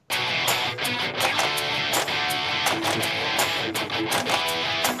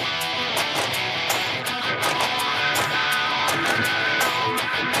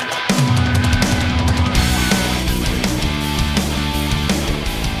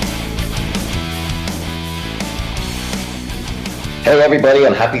Hello everybody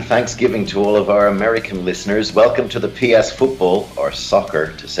and happy Thanksgiving to all of our American listeners. Welcome to the PS Football, or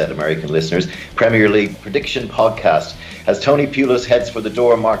soccer to said American listeners, Premier League prediction podcast. As Tony Pulis heads for the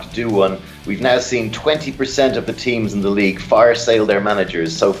door marked do one, we've now seen 20% of the teams in the league fire sale their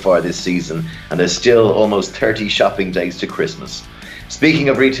managers so far this season, and there's still almost 30 shopping days to Christmas. Speaking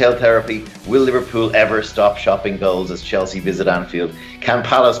of retail therapy, will Liverpool ever stop shopping goals as Chelsea visit Anfield? Can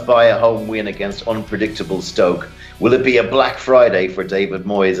Palace buy a home win against unpredictable Stoke? Will it be a Black Friday for David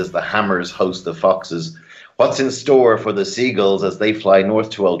Moyes as the Hammers host the Foxes? What's in store for the Seagulls as they fly north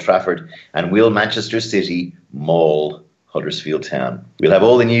to Old Trafford? And will Manchester City maul Huddersfield Town? We'll have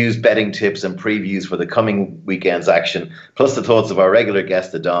all the news, betting tips and previews for the coming weekend's action, plus the thoughts of our regular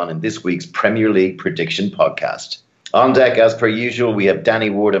guest, Adon, in this week's Premier League prediction podcast. On deck, as per usual, we have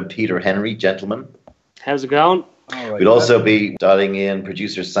Danny Ward and Peter Henry. Gentlemen, how's it going? We'll also be dialing in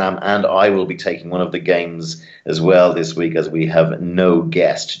producer Sam, and I will be taking one of the games as well this week as we have no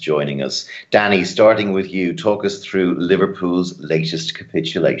guest joining us. Danny, starting with you, talk us through Liverpool's latest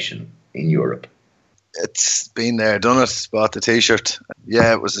capitulation in Europe. It's been there, done it, bought the t-shirt.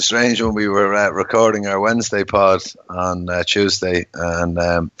 Yeah, it was a strange one. We were recording our Wednesday pod on Tuesday,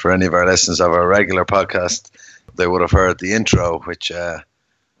 and for any of our listeners of our regular podcast, they would have heard the intro, which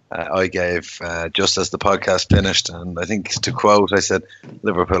I gave just as the podcast finished. And I think, to quote, I said,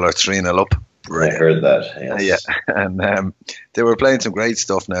 Liverpool are 3-0 up. I heard that, yes. Yeah, and they were playing some great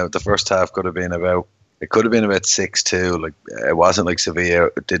stuff now. The first half could have been about 6-2. Like, it wasn't like Sevilla.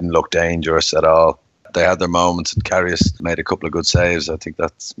 It didn't look dangerous at all. They had their moments, and Karius made a couple of good saves. I think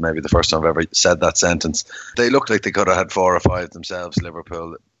that's maybe the first time I've ever said that sentence. They looked like they could have had 4 or 5 themselves,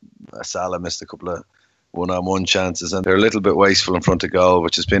 Liverpool. Salah missed a couple of one-on-one chances, and they're a little bit wasteful in front of goal,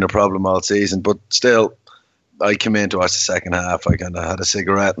 which has been a problem all season. But still, I came in to watch the second half. I kind of had a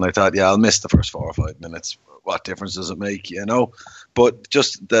cigarette, and I thought, yeah, I'll miss the first 4 or 5 minutes. What difference does it make, you know? But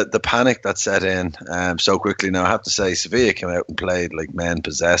just the panic that set in so quickly. Now, I have to say, Sevilla came out and played like men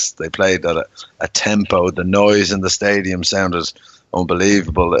possessed. They played at a tempo. The noise in the stadium sounded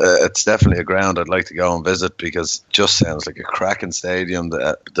unbelievable. It's definitely a ground I'd like to go and visit, because it just sounds like a cracking stadium.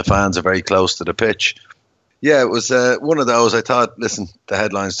 The fans are very close to the pitch. Yeah, it was one of those. I thought, listen, the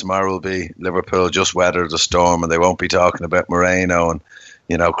headlines tomorrow will be Liverpool just weathered the storm, and they won't be talking about Moreno and,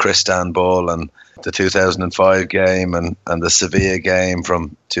 you know, Cristanbul and the 2005 game and the Sevilla game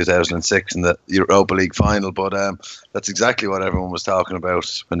from 2006 in the Europa League final. But that's exactly what everyone was talking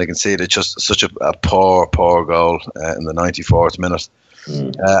about when they conceded just such a poor goal in the 94th minute.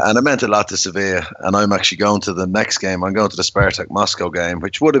 And it meant a lot to Sevilla. And I'm actually going to the next game. I'm going to the Spartak Moscow game,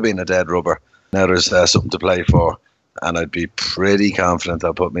 which would have been a dead rubber. Now there's something to play for, and I'd be pretty confident,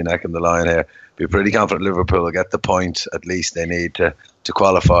 I'll put my neck in the line here, be pretty confident Liverpool will get the point at least they need to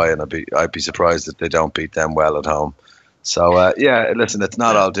qualify, and I'd be surprised if they don't beat them well at home. So yeah, listen, it's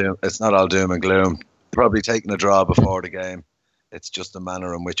not all doom and gloom. Probably taking a draw before the game. It's just the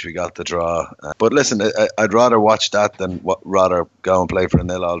manner in which we got the draw. But listen, I'd rather watch that than rather go and play for a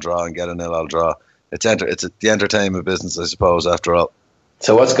 0-0 draw and get a 0-0 draw. It's the entertainment business, I suppose, after all.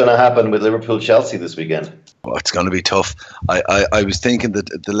 So what's going to happen with Liverpool-Chelsea this weekend? Oh, it's going to be tough. I was thinking that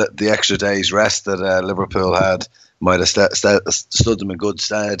the extra day's rest that Liverpool had might have stood them in good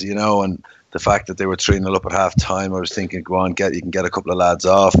stead, you know, and the fact that they were 3-0 up at half time, I was thinking, go on, you can get a couple of lads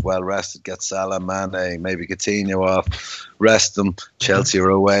off, well rested, get Salah, Mane, maybe Coutinho off, rest them. Chelsea are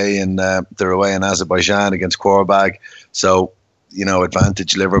away, and they're away in Azerbaijan against Qarabag. So, you know,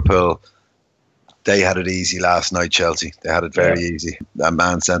 advantage Liverpool. They had it easy last night, Chelsea. They had it very easy. A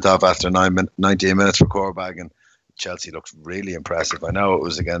man sent off after 19 minutes for Qarabag, and Chelsea looked really impressive. I know it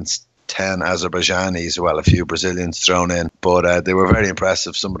was against 10 Azerbaijanis, well, a few Brazilians thrown in, but they were very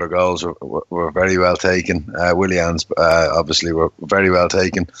impressive. Some of their goals were very well taken. Williams obviously were very well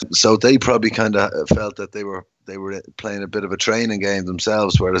taken. So they probably kind of felt that they were playing a bit of a training game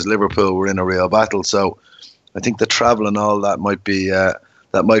themselves, whereas Liverpool were in a real battle. So I think the travel and all that might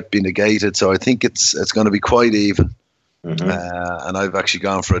be negated. So I think it's going to be quite even. Mm-hmm. And I've actually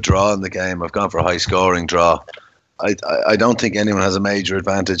gone for a draw in the game. I've gone for a high scoring draw. I don't think anyone has a major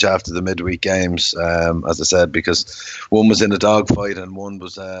advantage after the midweek games, as I said, because one was in a dogfight and one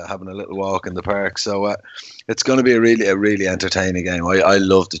was having a little walk in the park. So it's going to be a really entertaining game. I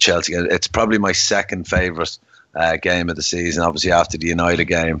love the Chelsea game. It's probably my second favourite game of the season, obviously after the United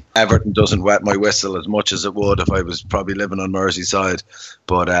game. Everton doesn't wet my whistle as much as it would if I was probably living on Merseyside,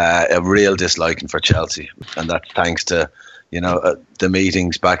 but a real disliking for Chelsea, and that's thanks to the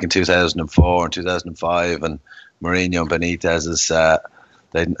meetings back in 2004 and 2005 and Mourinho and Benitez's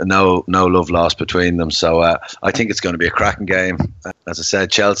They no love lost between them. So I think it's going to be a cracking game. As I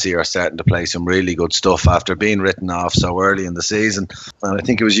said, Chelsea are starting to play some really good stuff after being written off so early in the season. And I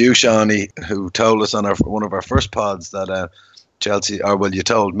think it was you, Shawnee, who told us on one of our first pods that Chelsea, or well, you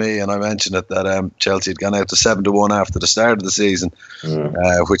told me, and I mentioned it, that Chelsea had gone out to 7-1 after the start of the season,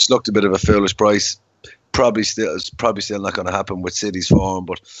 which looked a bit of a foolish price. It's probably still not going to happen with City's form,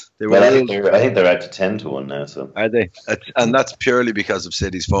 but they were. Well, I think they're out to 10-1 now. So are they? And that's purely because of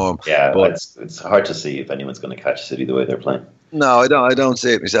City's form. Yeah, but it's hard to see if anyone's going to catch City the way they're playing. No, I don't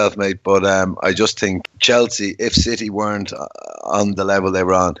see it myself, mate. But I just think Chelsea, if City weren't on the level they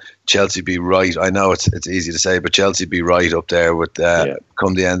were on, Chelsea be right. I know it's easy to say, but Chelsea be right up there with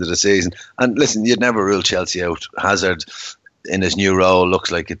come the end of the season. And listen, you'd never rule Chelsea out. Hazard, in his new role,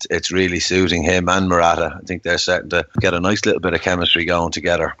 looks like it's really suiting him and Morata. I think they're starting to get a nice little bit of chemistry going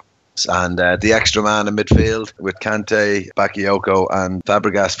together. And the extra man in midfield with Kante, Bakayoko and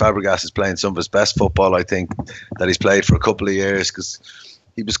Fabregas. Fabregas is playing some of his best football, I think, that he's played for a couple of years, because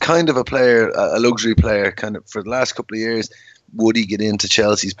he was kind of a player, a luxury player, kind of for the last couple of years. Would he get into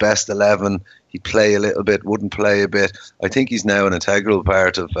Chelsea's best 11? He'd play a little bit, wouldn't play a bit. I think he's now an integral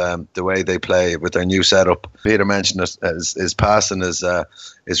part of the way they play with their new setup. Peter mentioned it, his passing is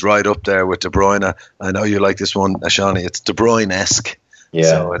right up there with De Bruyne. I know you like this one, Shawnee. It's De Bruyne-esque. Yeah.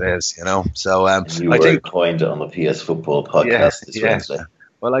 So it is, So I think coined it on the PS Football podcast this Wednesday.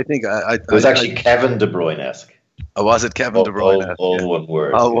 Well, I think it was actually Kevin De Bruyne-esque. Oh, was it Kevin De Bruyne? All one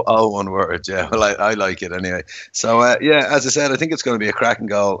word. All one word, yeah. Well, I like it anyway. So, as I said, I think it's going to be a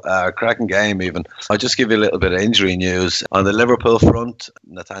cracking game even. I'll just give you a little bit of injury news. On the Liverpool front,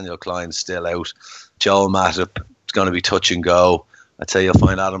 Nathaniel Klein's still out. Joel Matip is going to be touch and go. I'd say you'll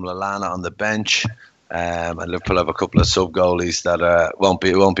find Adam Lallana on the bench. And Liverpool have a couple of sub-goalies that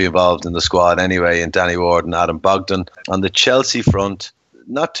won't be involved in the squad anyway, and Danny Ward and Adam Bogdan. On the Chelsea front,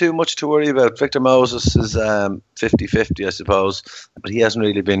 not too much to worry about. Victor Moses is 50-50, I suppose, but he hasn't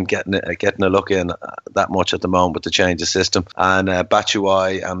really been getting a look in that much at the moment with the change of system. And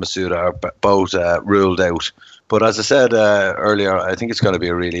Batshuayi and Masuda are both ruled out. But as I said earlier, I think it's going to be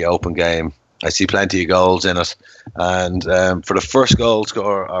a really open game. I see plenty of goals in it, and for the first goal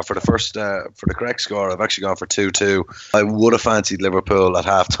score, or for the correct score, I've actually gone for 2-2. I would have fancied Liverpool at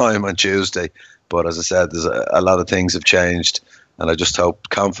half time on Tuesday, but as I said, there's a lot of things have changed, and I just hope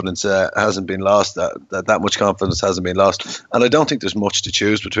confidence hasn't been lost. That much confidence hasn't been lost, and I don't think there's much to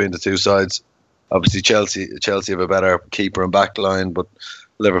choose between the two sides. Obviously, Chelsea have a better keeper and back line, but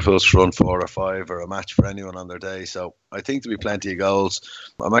Liverpool's front 4 or 5 are a match for anyone on their day. So I think there'll be plenty of goals.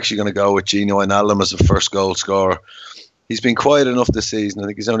 I'm actually going to go with Gino Wijnaldum as the first goal scorer. He's been quiet enough this season. I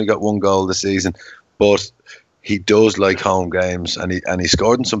think he's only got 1 goal this season, but he does like home games, and he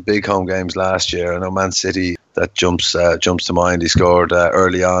scored in some big home games last year. I know Man City, that jumps to mind. He scored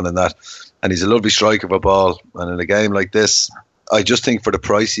early on in that, and he's a lovely striker of a ball. And in a game like this, I just think for the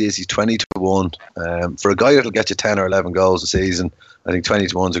price he is, he's 20-1. For a guy that'll get you 10 or 11 goals a season, I think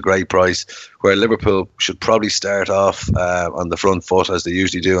 20-1 is a great price, where Liverpool should probably start off on the front foot as they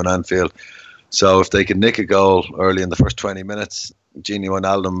usually do in Anfield. So if they can nick a goal early in the first 20 minutes, Gino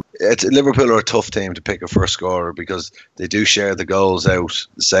Wijnaldum, Liverpool are a tough team to pick a first scorer because they do share the goals out.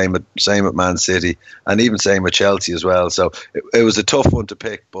 Same at Man City, and even same with Chelsea as well. So it was a tough one to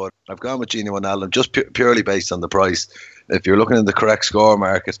pick, but I've gone with Gino Wijnaldum just purely based on the price. If you're looking in the correct score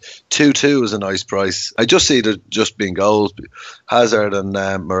market, 2-2 is a nice price. I just see it just being goals. Hazard and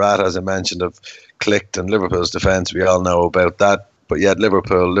Morata, as I mentioned, have clicked, and Liverpool's defence, we all know about that. But yet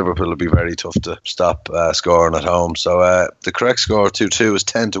Liverpool will be very tough to stop scoring at home. So the correct score 2-2 is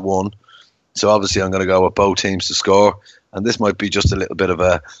 10-1. So obviously I'm going to go with both teams to score, and this might be just a little bit of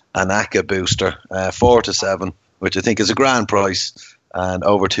an ACA booster, 4-7, which I think is a grand price. And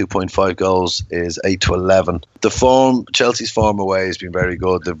over 2.5 goals is 8-11. Chelsea's form away has been very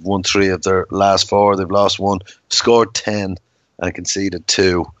good. They've won 3 of their last 4. They've lost 1, scored 10, and conceded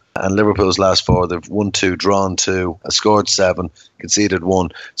 2. And Liverpool's last 4, they've won 2, drawn 2, scored 7, conceded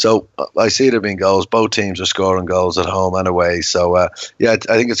 1. So I see there being goals. Both teams are scoring goals at home and away. So I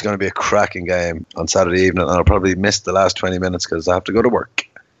think it's going to be a cracking game on Saturday evening, and I'll probably miss the last 20 minutes because I have to go to work.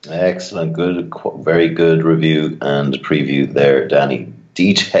 Excellent, good, very good review and preview there, Danny.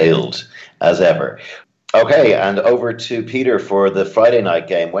 Detailed as ever. Okay, and over to Peter for the Friday night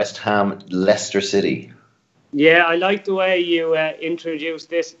game, West Ham, Leicester City. Yeah, I like the way you introduced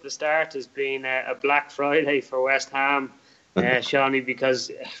this at the start as being a Black Friday for West Ham, Shawnee, because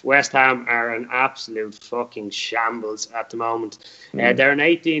West Ham are an absolute fucking shambles at the moment. They're in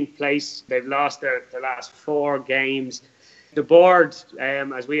 18th place. They've lost their last 4 games. The board,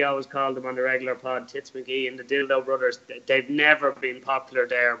 as we always call them on the regular pod, Tits McGee and the Dildo Brothers, they've never been popular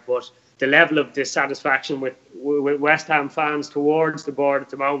there, but the level of dissatisfaction with West Ham fans towards the board at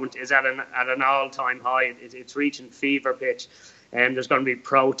the moment is at an all-time high. It's reaching fever pitch. And there's going to be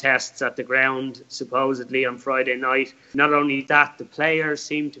protests at the ground, supposedly, on Friday night. Not only that, the players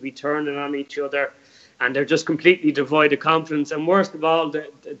seem to be turning on each other, and they're just completely devoid of confidence. And worst of all,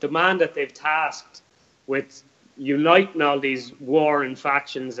 the man that they've tasked with uniting all these warring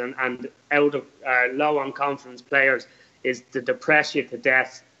factions and out of low on confidence players is the depress you to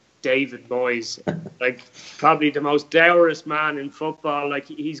death David Moyes. Like, probably the most dourest man in football. Like,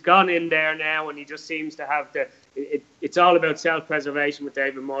 he's gone in there now and he just seems to have it's all about self-preservation with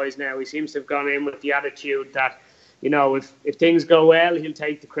David Moyes now. He seems to have gone in with the attitude that, you know, if things go well, he'll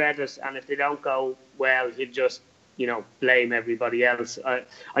take the credit, and if they don't go well, he'll just, you know, blame everybody else.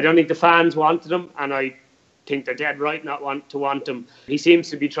 I don't think the fans wanted him, and I think they're dead right not to want him. He seems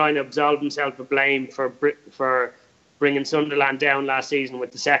to be trying to absolve himself of blame for bringing Sunderland down last season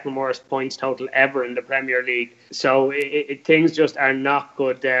with the second worst points total ever in the Premier League. So things just are not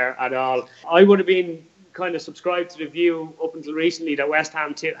good there at all. I would have been kind of subscribed to the view up until recently that West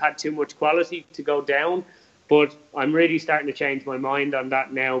Ham had too much quality to go down, but I'm really starting to change my mind on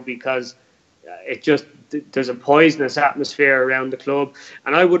that now, because there's a poisonous atmosphere around the club,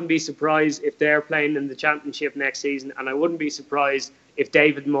 and I wouldn't be surprised if they're playing in the Championship next season, and I wouldn't be surprised if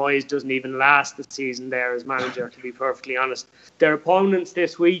David Moyes doesn't even last the season there as manager, to be perfectly honest. Their opponents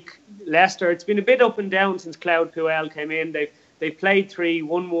this week, Leicester, it's been a bit up and down since Claude Puel came in. They've played 3,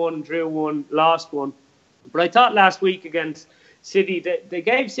 won 1, drew 1, lost 1. But I thought last week against City, they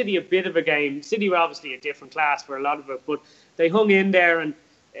gave City a bit of a game. City were obviously a different class for a lot of it, but they hung in there, and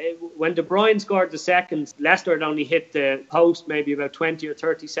when De Bruyne scored the second, Leicester had only hit the post maybe about 20 or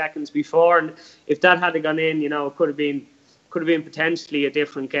 30 seconds before, and if that had gone in, you know, it could have been potentially a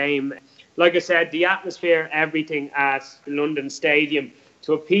different game. Like I said, the atmosphere, everything at the London Stadium,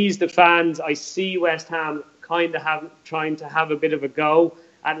 to appease the fans, I see West Ham kind of trying to have a bit of a go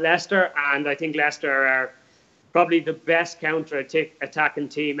at Leicester, and I think Leicester are probably the best counter-attacking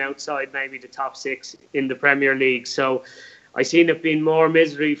team outside maybe the top 6 in the Premier League. So I seen it being more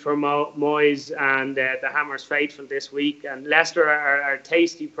misery for Moyes and the Hammers faithful this week, and Leicester are a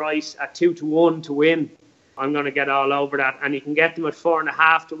tasty price at 2-1 to win. I'm going to get all over that, and you can get them at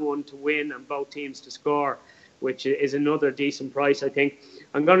 4.5-1 to win and both teams to score, which is another decent price, I think.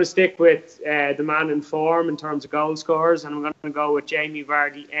 I'm going to stick with the man in form in terms of goal scorers, and I'm going to go with Jamie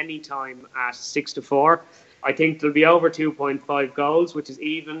Vardy anytime at 6-4. I think there'll be over 2.5 goals, which is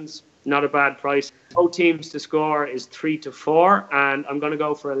evens. Not a bad price. Both teams to score is 3-4, and I'm going to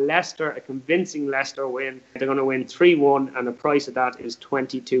go for a convincing Leicester win. They're going to win 3-1, and the price of that is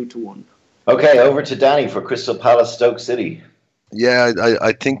 22-1. Okay, over to Danny for Crystal Palace Stoke City. Yeah,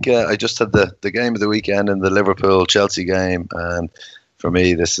 I think I just had the game of the weekend in the Liverpool-Chelsea game, and for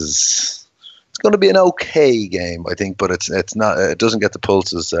me it's going to be an okay game, I think, but it's not. It doesn't get the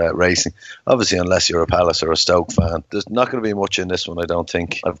pulses racing, obviously, unless you're a Palace or a Stoke fan. There's not going to be much in this one, I don't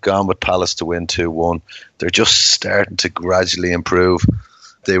think. I've gone with Palace to win 2-1. They're just starting to gradually improve.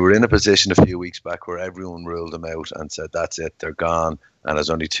 They were in a position a few weeks back where everyone ruled them out and said, that's it, they're gone, and there's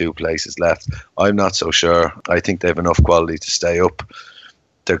only 2 places left. I'm not so sure. I think they have enough quality to stay up.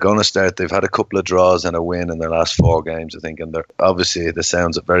 They're going to start. They've had a couple of draws and a win in their last 4 games, I think, and they're obviously, this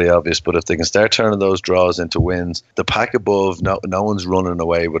sounds very obvious, but if they can start turning those draws into wins, the pack above, no one's running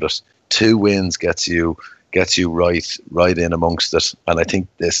away with it. 2 wins gets you right in amongst it, and I think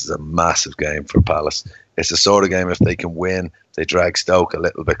this is a massive game for Palace. It's the sort of game, if they can win, they drag Stoke a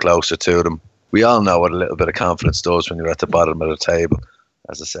little bit closer to them. We all know what a little bit of confidence does when you're at the bottom of the table.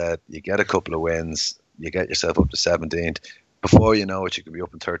 As I said, you get a couple of wins, you get yourself up to 17th. Before you know it, you could be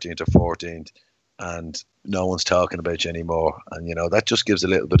up in 13th or 14th, and no one's talking about you anymore. And, you know, that just gives a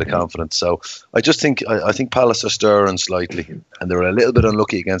little bit of confidence. So I think Palace are stirring slightly, and they were a little bit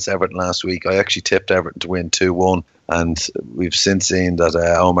unlucky against Everton last week. I actually tipped Everton to win 2-1, and we've since seen that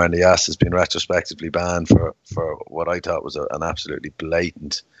Omar Niasse has been retrospectively banned for what I thought was an absolutely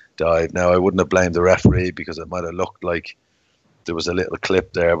blatant dive. Now, I wouldn't have blamed the referee, because it might have looked like there was a little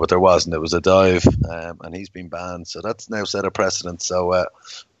clip there, but there wasn't. It was a dive, and he's been banned. So that's now set a precedent. So,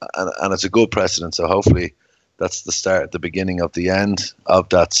 and it's a good precedent. So hopefully that's the beginning of the end of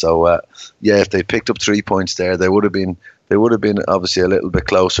that. So, if they picked up 3 points there, they would have been obviously a little bit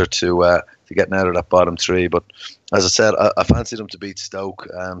closer to getting out of that bottom 3. But as I said, I fancied them to beat Stoke.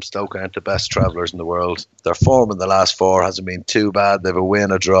 Stoke aren't the best travellers in the world. Their form in the last 4 hasn't been too bad. They have a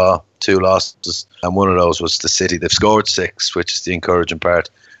win, a draw, 2 losses, and one of those was the City. They've scored 6, which is the encouraging part.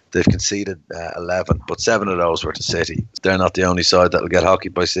 They've conceded 11, but 7 of those were to City. They're not the only side that will get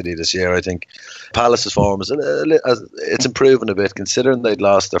hockeyed by City this year, I think. Palace's form is it's improving a bit, considering they'd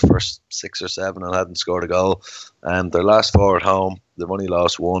lost their first 6 or 7 and hadn't scored a goal. Their last 4 at home, they've only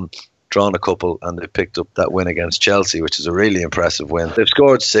lost 1, drawn a couple, and they picked up that win against Chelsea, which is a really impressive win. They've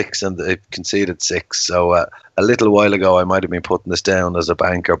scored 6 and they've conceded 6. So a little while ago, I might have been putting this down as a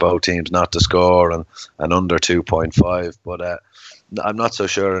banker, both teams not to score and under 2.5, but I'm not so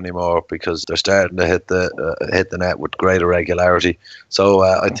sure anymore because they're starting to hit the net with greater regularity. So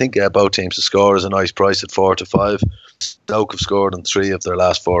I think both teams to score is a nice price at 4 to 5. Stoke have scored in 3 of their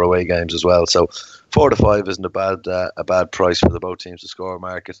last 4 away games as well. So 4 to 5 isn't a bad price for the both teams to score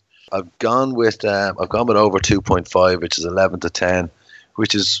market. I've gone with over 2.5, which is 11 to 10,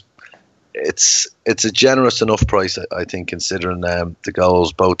 which is it's a generous enough price, I think, considering the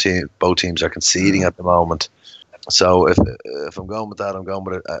goals both teams are conceding at the moment. So if I'm going with that, I'm going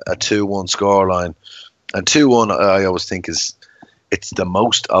with a 2-1 scoreline. And 2-1, I always think it's the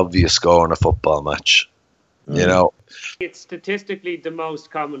most obvious score in a football match. You know, it's statistically the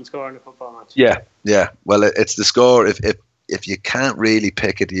most common score in a football match. Yeah. Well, it's the score. If you can't really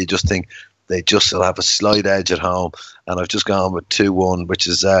pick it, you just think they just will have a slight edge at home. And I've just gone with 2-1, which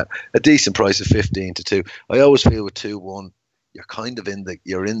is a decent price of 15 to 2. I always feel with 2-1. You're kind of in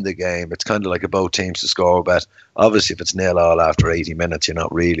the game. It's kind of like a both teams to score bet. Obviously, if it's 0-0 after 80 minutes, you're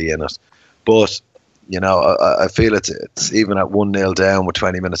not really in it. But you know, I feel it's even at 1-0 down with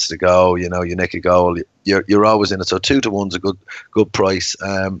 20 minutes to go. You know, you nick a goal, you're always in it. So 2 to 1's a good price.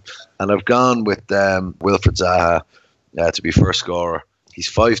 And I've gone with Wilfried Zaha to be first scorer. He's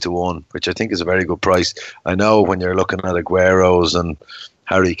 5 to 1, which I think is a very good price. I know when you're looking at Aguero's and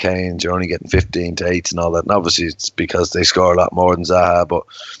Harry Kane's, you're only getting 15 to 8 and all that. And obviously it's because they score a lot more than Zaha. But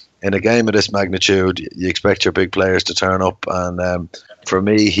in a game of this magnitude, you expect your big players to turn up. And for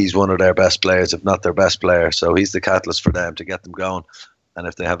me, he's one of their best players, if not their best player. So he's the catalyst for them to get them going. And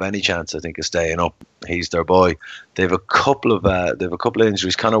if they have any chance, I think, of staying up, he's their boy. They have a couple of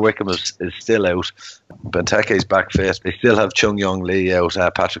injuries. Connor Wickham is still out. Benteke's back fit. They still have Chung Yong Lee out,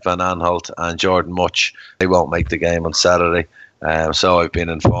 Patrick Van Aanholt and Jordan Much. They won't make the game on Saturday. So I've been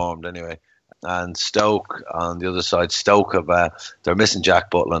informed anyway. And Stoke on the other side, Stoke they're missing Jack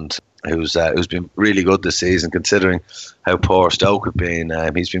Butland, who's been really good this season considering how poor Stoke have been.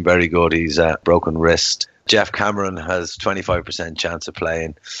 He's been very good. He's broken wrist. Jeff Cameron has 25% chance of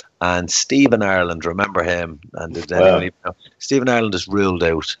playing, and Stephen Ireland, remember him? And Stephen Ireland is ruled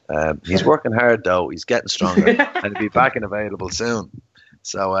out. He's working hard though. He's getting stronger, and he'll be back and available soon.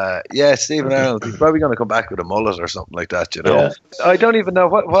 So Stephen Ireland, he's probably going to come back with a mullet or something like that, you know. Yeah. I don't even know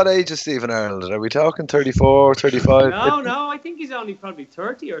what age is Stephen Ireland. Are we talking 34, 35? No, I think he's only probably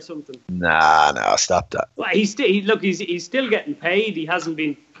 30 or something. Nah, stop that. Well, he's still getting paid. He hasn't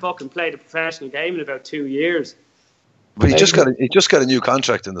been fucking played a professional game in about 2 years. But he just got a new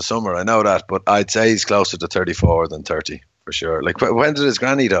contract in the summer. I know that, but I'd say he's closer to 34 than 30 for sure. Like, when did his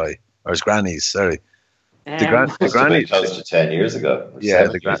granny die? Or his grannies? Sorry. The granny close to 10 years ago.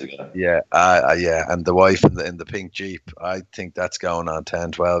 Yeah, yeah, and the wife in the pink Jeep. I think that's going on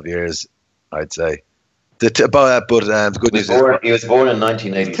 10, 12 years. I'd say. The good news is he was born in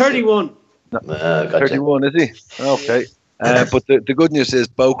 1986. 31. Gotcha. 31, is he? Okay. But the good news is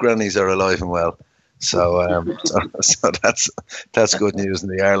both grannies are alive and well. So that's good news in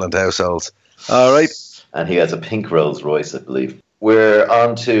the Ireland households. All right. And he has a pink Rolls Royce, I believe. We're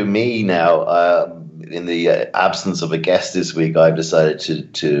on to me now. In the absence of a guest this week, I've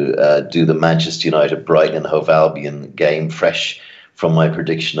decided to do the Manchester United Brighton and Hove Albion game, fresh from my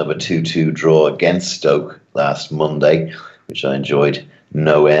prediction of a 2-2 draw against Stoke last Monday, which I enjoyed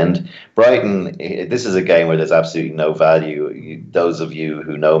no end. Brighton, this is a game where there's absolutely no value. Those of you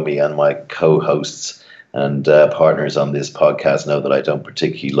who know me and my co-hosts and partners on this podcast know that I don't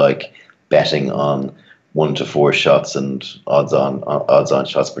particularly like betting on 1 to 4 shots and odds on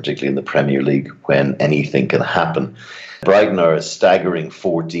shots, particularly in the Premier League, when anything can happen. Brighton are a staggering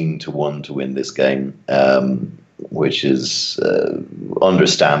 14 to 1 to win this game, which is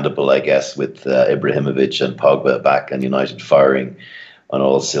understandable, I guess, with Ibrahimovic and Pogba back and United firing on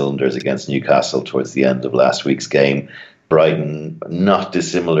all cylinders against Newcastle towards the end of last week's game. Brighton, not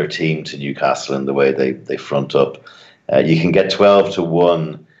dissimilar team to Newcastle in the way they front up. You can get 12 to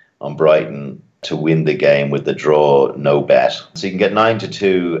 1 on Brighton to win the game with the draw, no bet. So you can get 9 to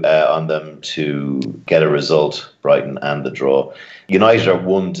 2 on them to get a result, Brighton and the draw. United are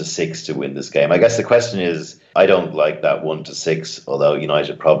 1 to 6 to win this game. I guess the question is, I don't like that 1 to 6, although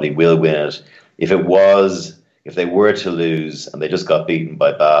United probably will win it. If they were to lose, and they just got beaten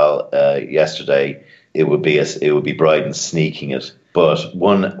by Bal yesterday, it would be Brighton sneaking it. But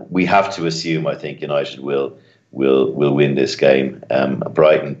we have to assume, I think United will win this game.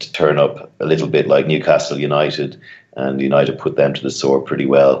 Brighton turn up a little bit like Newcastle United, and United put them to the sword pretty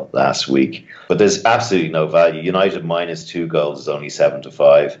well last week. But there's absolutely no value. United minus 2 goals is only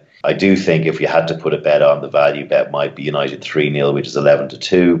 7-5. I do think if you had to put a bet on, the value bet might be United 3-0, which is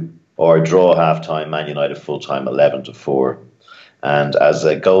 11-2, or draw half time, Man United full time 11-4. And as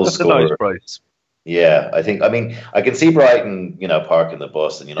a goal scorer, nice price. Yeah, I can see Brighton, parking the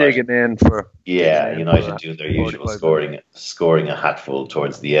bus and United digging in for United doing their usual scoring a hatful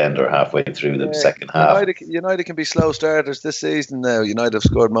towards the end or halfway through the second half. United can be slow starters this season now. United have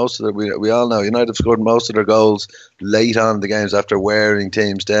scored most of their, we all know, United have scored most of their goals late on in the games after wearing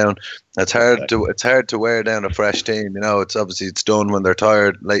teams down. It's hard to wear down a fresh team. It's done when they're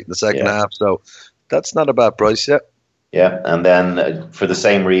tired late in the second half. So that's not a bad price yet. Yeah, and then for the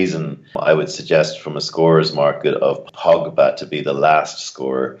same reason, I would suggest from a scorer's market of Pogba to be the last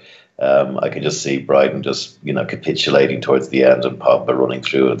scorer. I can just see Brighton just capitulating towards the end and Pogba running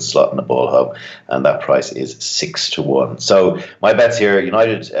through and slotting the ball home, and that price is 6-1. So my bets here: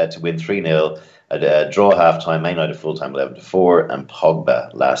 United to win 3-0, draw half time, Man United full time 11-4, and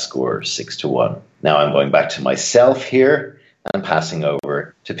Pogba last scorer 6-1. Now I'm going back to myself here and passing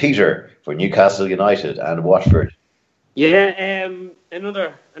over to Peter for Newcastle United and Watford. Yeah,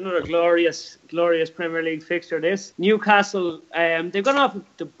 another glorious Premier League fixture. This Newcastle, they've gone off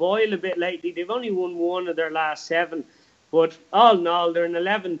the boil a bit lately. They've only won 1 of their last 7, but all in all, they're in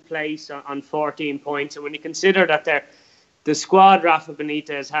 11th place on 14 points. And when you consider that the squad Rafa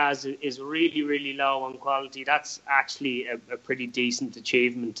Benitez has is really, really low on quality, that's actually a pretty decent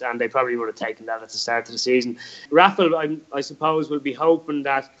achievement. And they probably would have taken that at the start of the season. Rafa, I suppose, will be hoping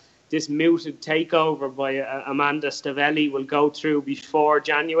that this mooted takeover by Amanda Stavelli will go through before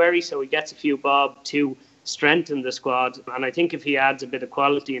January, so he gets a few bob to strengthen the squad. And I think if he adds a bit of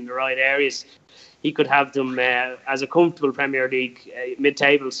quality in the right areas, he could have them as a comfortable Premier League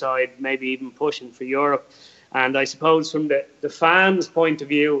mid-table side, maybe even pushing for Europe. And I suppose from the fans' point of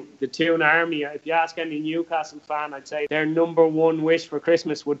view, the Toon Army, if you ask any Newcastle fan, I'd say their number one wish for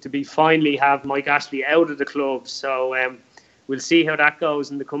Christmas would to be finally have Mike Ashley out of the club. So we'll see how that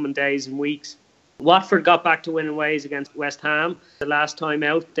goes in the coming days and weeks. Watford got back to winning ways against West Ham the last time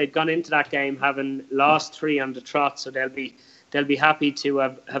out. They'd gone into that game having lost 3 on the trot, so they'll be happy to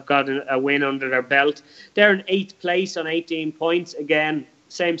have got a win under their belt. They're in 8th place on 18 points. Again,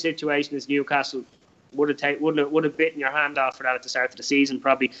 same situation as Newcastle. Would have bitten your hand off for that at the start of the season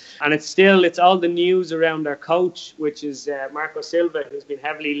probably. And it's all the news around their coach, which is Marco Silva, who's been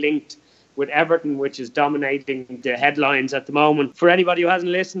heavily linked with Everton, which is dominating the headlines at the moment. For anybody who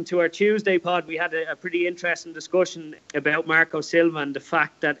hasn't listened to our Tuesday pod, we had a pretty interesting discussion about Marco Silva and the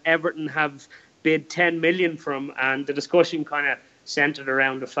fact that Everton have bid 10 million for him, and the discussion kind of centred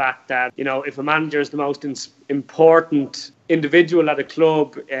around the fact that, if a manager is the most important individual at a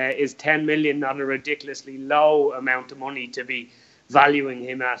club, is 10 million not a ridiculously low amount of money to be valuing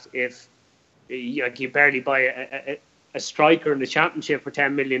him at, if you barely buy a striker in the Championship for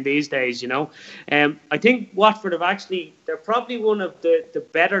 10 million these days, I think Watford they're probably one of the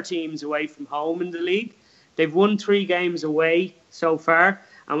better teams away from home in the league. They've won 3 games away so far,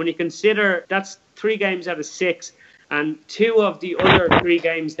 and when you consider that's 3 games out of 6, and 2 of the other 3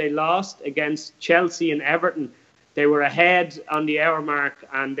 games they lost against Chelsea and Everton, they were ahead on the hour mark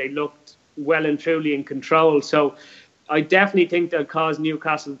and they looked well and truly in control. So I definitely think they'll cause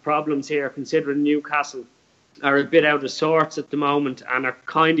Newcastle problems here, considering Newcastle are a bit out of sorts at the moment and are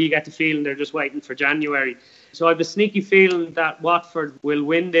you get the feeling they're just waiting for January. So I have a sneaky feeling that Watford will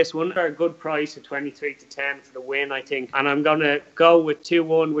win this one at a good price of 23-10 for the win, I think. And I'm going to go with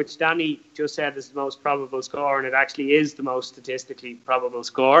 2-1, which Danny just said is the most probable score, and it actually is the most statistically probable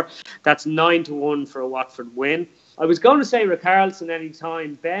score. That's 9-1 for a Watford win. I was going to say Richarlison any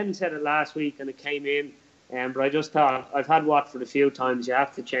time. Ben said it last week and it came in. But I just thought, I've had Watford a few times, you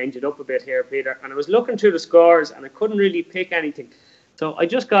have to change it up a bit here, Peter. And I was looking through the scores and I couldn't really pick anything. So I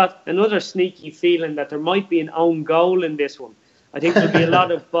just got another sneaky feeling that there might be an own goal in this one. I think there'll be a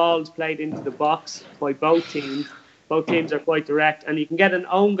lot of balls played into the box by both teams. Both teams are quite direct. And you can get an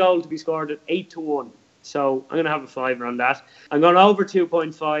own goal to be scored at 8-1. So I'm going to have a fiver on that. I'm going over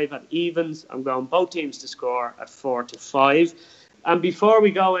 2.5 at evens. I'm going both teams to score at 4-5. And before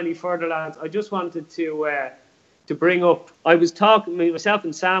we go any further, lads, I just wanted to bring up, I was talking, myself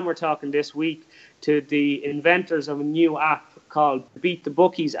and Sam were talking this week to the inventors of a new app called Beat the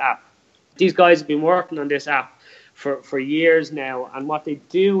Bookies app. These guys have been working on this app for years now, and what they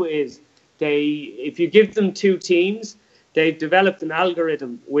do is if you give them 2 teams, they've developed an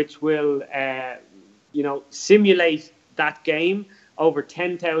algorithm which will simulate that game over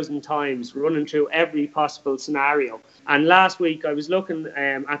 10,000 times, running through every possible scenario. And last week, I was looking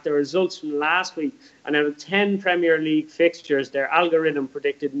at the results from last week, and out of 10 Premier League fixtures, their algorithm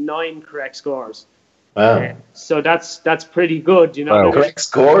predicted 9 correct scores. Wow. So that's pretty good, Wow. Correct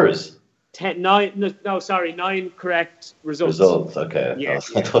scores? 9 correct results. Okay. Yeah.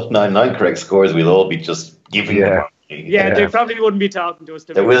 I thought nine correct scores, we'll all be just giving them up. Yeah, they probably wouldn't be talking to us.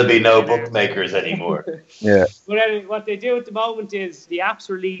 There will be no bookmakers anymore. Yeah. But anyway, what they do at the moment is the app's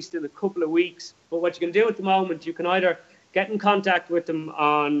released in a couple of weeks. But what you can do at the moment, you can either get in contact with them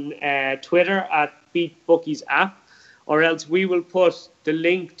on Twitter at BeatBookies app, or else we will put the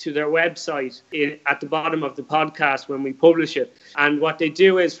link to their website at the bottom of the podcast when we publish it. And what they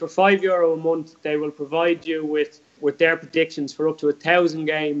do is for €5 a month, they will provide you with their predictions for up to 1,000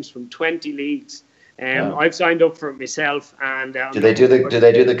 games from 20 leagues. Wow. I've signed up for it myself. And do they do the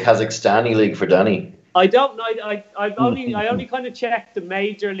Kazakhstani league for Danny? I don't know. I only kind of checked the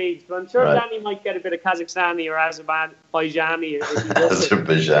major leagues, but I'm sure Danny might get a bit of Kazakhstani or Azerbaijani.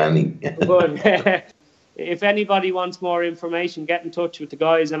 Azerbaijani. But if anybody wants more information, get in touch with the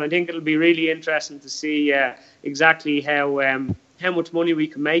guys, and I think it'll be really interesting to see exactly how much money we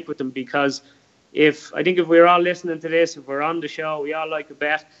can make with them. Because if we're all listening to this, if we're on the show, we all like a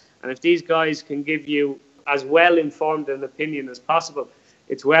bet. And if these guys can give you as well-informed an opinion as possible,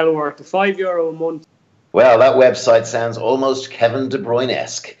 it's well worth the €5 a month. Well, that website sounds almost Kevin De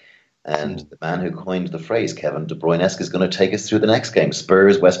Bruyne-esque. And the man who coined the phrase Kevin De Bruyne-esque is going to take us through the next game,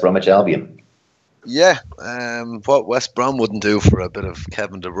 Spurs, West Bromwich Albion. Yeah, what West Brom wouldn't do for a bit of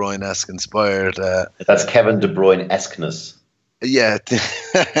Kevin De Bruyne-esque inspired... That's Kevin De Bruyne-esqueness. Yeah,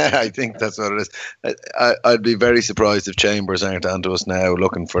 I think that's what it is. I'd be very surprised if Chambers aren't onto us now,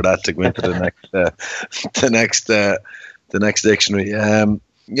 looking for that to go into the next dictionary.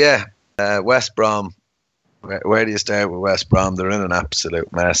 West Brom. Where do you start with West Brom? They're in an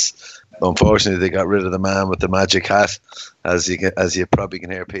absolute mess. Unfortunately, they got rid of the man with the magic hat, as you probably can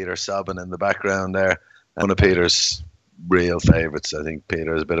hear Peter sobbing in the background there. One of Peter's real favourites. I think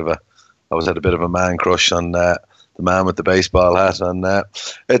Peter is always had a bit of a man crush on the man with the baseball hat, and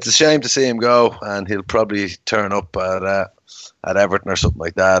it's a shame to see him go, and he'll probably turn up at Everton or something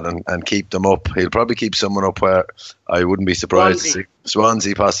like that and keep them up. He'll probably keep someone up where I wouldn't be surprised to see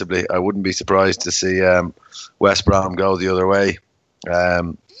Swansea possibly. I wouldn't be surprised to see West Brom go the other way.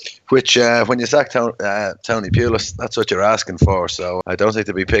 Which when you sack Tony Pulis, that's what you're asking for. So I don't think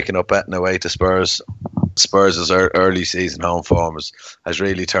they'll be picking up betting away to Spurs. Spurs' early season home form has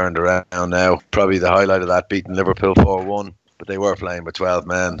really turned around now. Probably the highlight of that, beating Liverpool 4-1, but they were playing with 12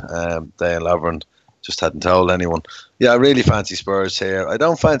 men. They and Lovren just hadn't told anyone. Yeah, I really fancy Spurs here. I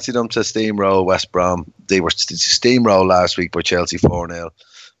don't fancy them to steamroll West Brom. They were steamrolled last week by Chelsea 4-0.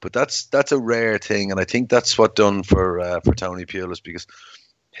 But that's a rare thing, and I think that's what done for Tony Pulis, because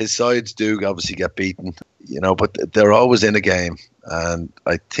his sides do obviously get beaten, but they're always in a game. And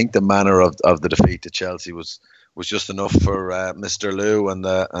I think the manner of the defeat to Chelsea was just enough for Mr. Liu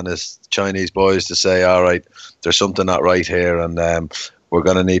and his Chinese boys to say, all right, there's something not right here, and we're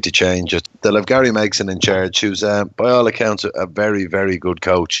going to need to change it. They'll have Gary Megson in charge, who's by all accounts a very, very good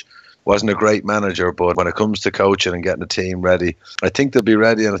coach. Wasn't a great manager, but when it comes to coaching and getting a team ready, I think they'll be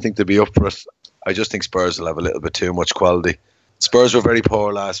ready, and I think they'll be up for it. I just think Spurs will have a little bit too much quality. Spurs were very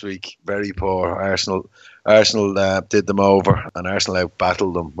poor last week, very poor. Arsenal did them over, and Arsenal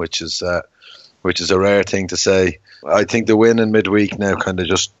out-battled them, which is a rare thing to say. I think the win in midweek now kind of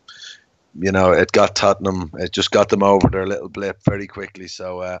just, it got Tottenham, it just got them over their little blip very quickly.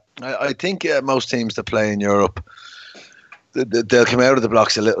 So I think most teams that play in Europe, they'll come out of the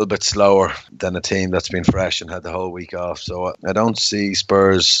blocks a little bit slower than a team that's been fresh and had the whole week off. So I don't see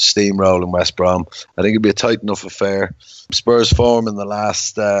Spurs steamrolling West Brom. I think it'll be a tight enough affair. Spurs' form in the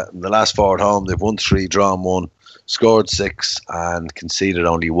last 4 at home, they've won 3, drawn 1, scored 6 and conceded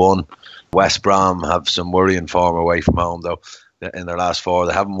only 1. West Brom have some worrying form away from home though. In their last 4,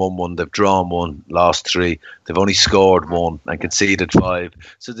 they haven't won 1, they've drawn 1, lost 3, they've only scored 1 and conceded 5,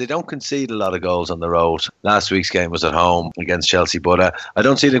 so they don't concede a lot of goals on the road. Last week's game was at home against Chelsea, but I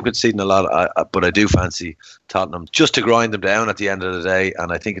don't see them conceding a lot, but I do fancy Tottenham just to grind them down at the end of the day,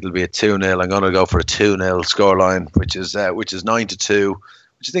 and I think it'll be a 2-0. I'm going to go for a 2-0 scoreline, which is 9-2,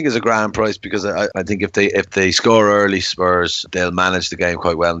 which I think is a grand price, because I think if they score early, Spurs, they'll manage the game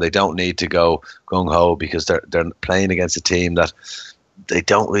quite well, and they don't need to go gung-ho, because they're playing against a team that they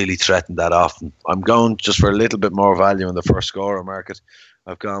don't really threaten that often. I'm going just for a little bit more value in the first scorer market.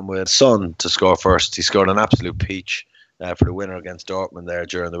 I've gone with Son to score first. He scored an absolute peach for the winner against Dortmund there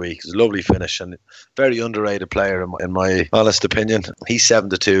during the week. It's a lovely finish and very underrated player in my honest opinion. He's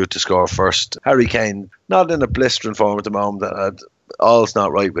 7-2 to score first. Harry Kane, not in a blistering form at the moment. All's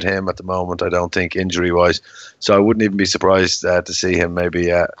not right with him at the moment, I don't think, injury-wise. So I wouldn't even be surprised to see him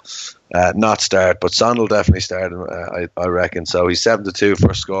maybe not start. But Son will definitely start, I reckon. So he's 7-2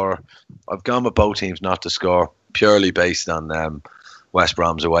 for a score. I've gone with both teams not to score, purely based on West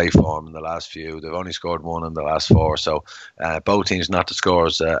Brom's away form in the last few. They've only scored one in the last four. So both teams not to score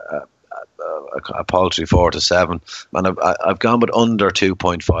is a paltry 4-7. And I've gone with under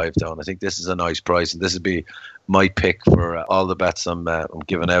 2.5 though. And I think this is a nice price. And this would be my pick for all the bets I'm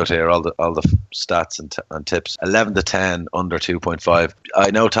giving out here, all the stats and tips. 11-10 under 2.5.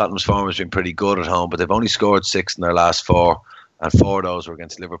 I know Tottenham's form has been pretty good at home, but they've only scored 6 in their last 4, and 4 of those were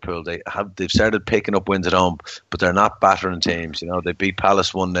against Liverpool. They've started picking up wins at home, but they're not battering teams. You know, they beat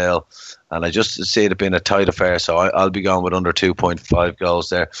Palace 1-0, and I just see it being a tight affair. So I'll be going with under 2.5 goals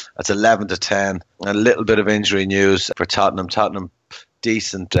there. That's 11-10. A little bit of injury news for Tottenham. Tottenham,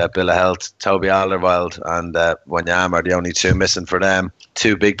 decent bill of health. Toby Alderweireld and Wanyama are the only two missing for them.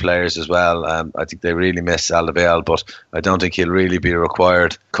 2 big players as well. I think they really miss Alderweireld, but I don't think he'll really be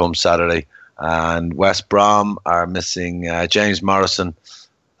required come Saturday. And West Brom are missing James Morrison,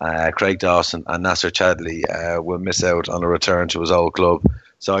 Craig Dawson and Nasser Chadli will miss out on a return to his old club.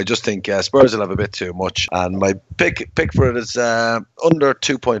 So I just think Spurs will have a bit too much. And my pick for it is under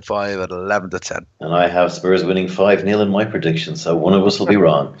 2.5 at 11-10. And I have Spurs winning 5-0 in my prediction, so one of us will be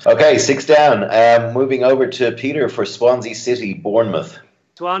wrong. Okay, 6 down. Moving over to Peter for Swansea City, Bournemouth.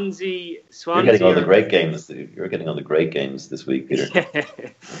 Swansea. You're getting all the great games. You're getting all the great games this week, Peter.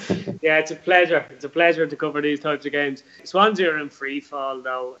 Yeah, it's a pleasure. It's a pleasure to cover these types of games. Swansea are in free fall,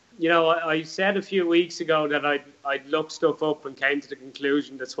 though. You know, I said a few weeks ago that I'd looked stuff up and came to the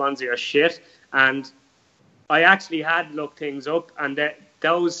conclusion that Swansea are shit. And I actually had looked things up, and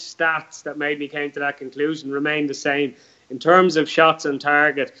those stats that made me came to that conclusion remain the same. In terms of shots on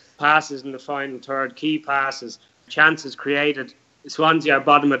target, passes in the final third, key passes, chances created, Swansea are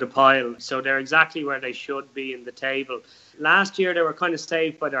bottom of the pile, so they're exactly where they should be in the table. Last year they were kind of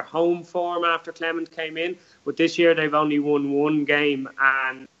saved by their home form after Clement came in, but this year they've only won 1 game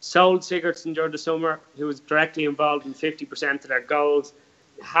and sold Sigurdsson during the summer, who was directly involved in 50% of their goals.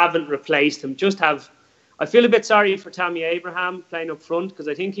 Haven't replaced him. I feel a bit sorry for Tammy Abraham playing up front, because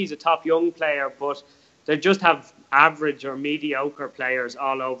I think he's a top young player, but they just have average or mediocre players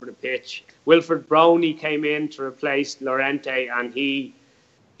all over the pitch. Wilfred Broney came in to replace Llorente, and he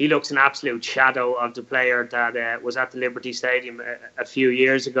looks an absolute shadow of the player that was at the Liberty Stadium a few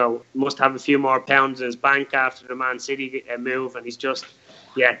years ago. Must have a few more pounds in his bank after the Man City move, and he's just,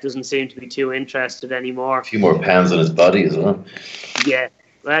 doesn't seem to be too interested anymore. A few more pounds on his body as well. Yeah.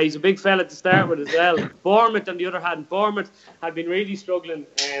 Well, he's a big fella to start with as well. Bournemouth, on the other hand, had been really struggling,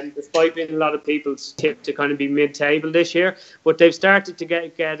 despite being a lot of people's tip to kind of be mid-table this year. But they've started to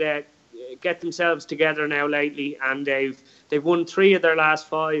get themselves together now lately, and they've won 3 of their last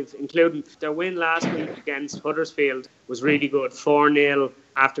 5, including their win last week against Huddersfield was really good, 4-0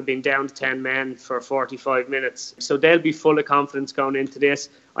 after being down to 10 men for 45 minutes. So they'll be full of confidence going into this.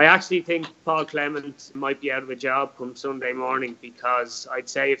 I actually think Paul Clement might be out of a job come Sunday morning, because I'd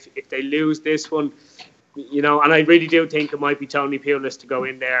say if they lose this one, you know, and I really do think it might be Tony Pulis to go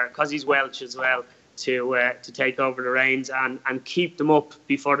in there, because he's Welsh as well, to take over the reins and keep them up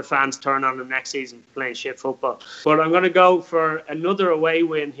before the fans turn on them next season playing shit football. But I'm going to go for another away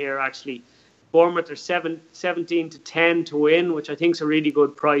win here, actually. Bournemouth are 17-10 to win, which I think is a really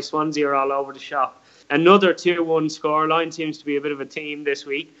good price. Swansea are all over the shop. Another 2-1 scoreline seems to be a bit of a theme this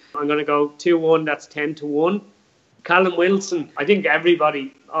week. I'm going to go 2-1, that's 10-1. Callum Wilson, I think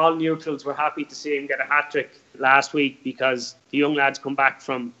everybody, all neutrals, were happy to see him get a hat-trick last week, because the young lad's come back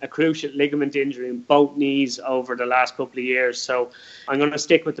from a cruciate ligament injury in both knees over the last couple of years. So I'm going to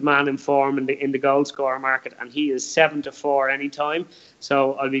stick with the man in form in the goal scorer market, and he is 7-4 anytime.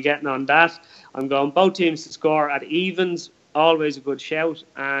 So I'll be getting on that. I'm going both teams to score at evens, always a good shout,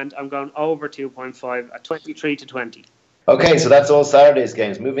 and I'm going over 2.5 at 23-20. Okay, so that's all Saturday's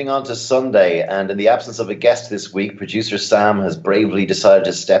games. Moving on to Sunday, and in the absence of a guest this week, producer Sam has bravely decided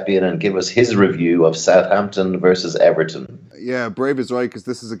to step in and give us his review of Southampton versus Everton. Yeah, brave is right, because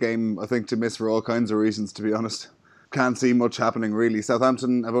this is a game, I think, to miss for all kinds of reasons, to be honest. Can't see much happening, really.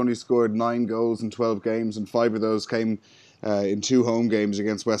 Southampton have only scored 9 goals in 12 games, and 5 of those came in 2 home games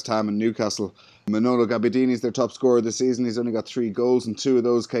against West Ham and Newcastle. Manolo Gabbiadini is their top scorer this season. He's only got 3 goals, and 2 of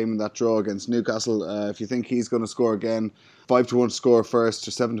those came in that draw against Newcastle. If you think he's going to score again, 5-1 score first,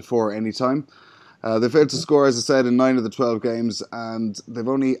 or 7-4 anytime. They've failed to score, as I said, in 9 of the 12 games, and they've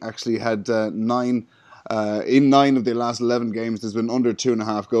only actually had 9 In 9 of their last 11 games, there's been under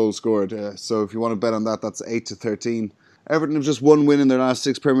 2.5 goals scored. So if you want to bet on that, that's 8-13. Everton have just one win in their last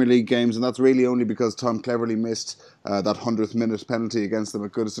 6 Premier League games, and that's really only because Tom Cleverley missed that 100th minute penalty against them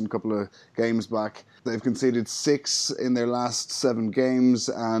at Goodison a couple of games back. They've conceded 6 in their last 7 games,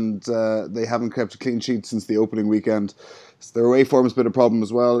 and they haven't kept a clean sheet since the opening weekend. So their away form's been a problem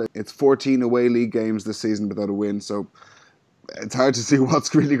as well. It's 14 away league games this season without a win, so it's hard to see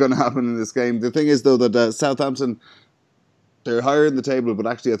what's really going to happen in this game. The thing is, though, that Southampton, they're higher in the table, but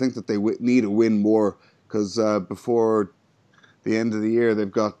actually I think that they need a win more, because before the end of the year,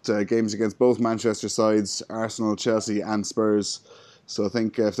 they've got games against both Manchester sides, Arsenal, Chelsea and Spurs. So I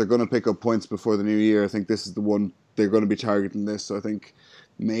think if they're going to pick up points before the new year, I think this is the one they're going to be targeting this. So I think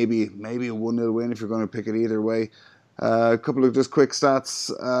maybe a 1-0 win if you're going to pick it either way. A couple of just quick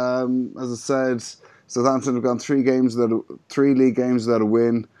stats. As I said, Southampton have gone 3 league games without a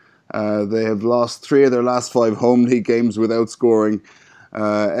win. They have lost 3 of their last 5 home league games without scoring.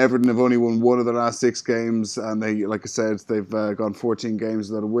 Everton have only won 1 of their last 6 games, and they, like I said, they've gone 14 games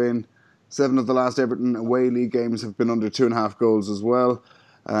without a win. 7 of the last Everton away league games have been under 2.5 goals as well,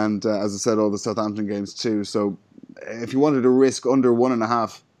 and as I said, all the Southampton games too. So if you wanted to risk under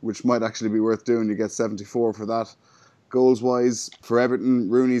 1.5, which might actually be worth doing, you get 74 for that. Goals wise, for Everton,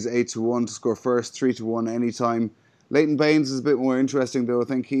 Rooney's 8-1 to score first, 3-1 anytime. Leighton Baines is a bit more interesting though. I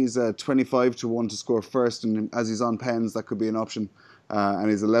think he's 25-1 to score first, and as he's on pens, that could be an option. And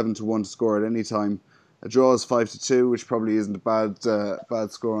he's 11-1 to score at any time. A draw is 5-2, which probably isn't a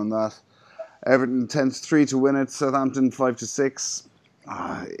bad score on that. Everton 10-3 to win it. Southampton 5-6.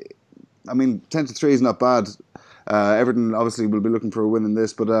 I mean, 10-3 is not bad. Everton obviously will be looking for a win in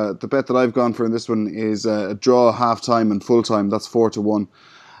this, but the bet that I've gone for in this one is a draw, half time and full time. That's 4-1.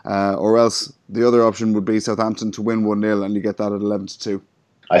 Or else the other option would be Southampton to win 1-0, and you get that at 11-2.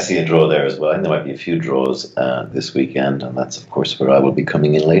 I see a draw there as well. I think there might be a few draws this weekend, and that's, of course, where I will be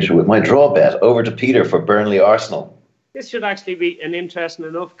coming in later with my draw bet. Over to Peter for Burnley-Arsenal. This should actually be an interesting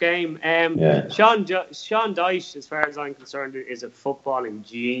enough game. Sean Dyche, as far as I'm concerned, is a footballing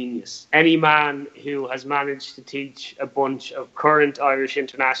genius. Any man who has managed to teach a bunch of current Irish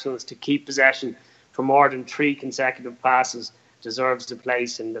internationals to keep possession for more than 3 consecutive passes deserves a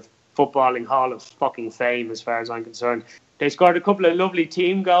place in the footballing hall of fucking fame, as far as I'm concerned. They scored a couple of lovely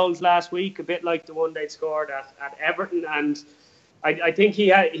team goals last week, a bit like the one they'd scored at Everton, and I think he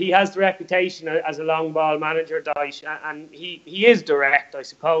has the reputation as a long ball manager, Dyche, and he is direct, I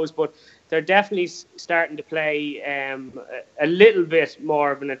suppose, but they're definitely starting to play a little bit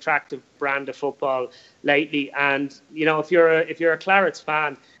more of an attractive brand of football lately. And you know, if you're a Clarets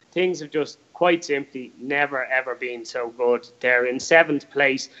fan, things have just quite simply never ever been so good. They're in 7th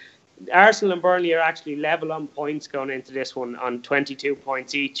place. Arsenal and Burnley are actually level on points going into this one on 22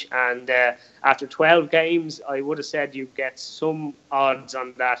 points each, and after 12 games I would have said you get some odds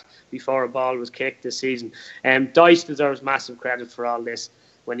on that before a ball was kicked this season. Dyche deserves massive credit for all this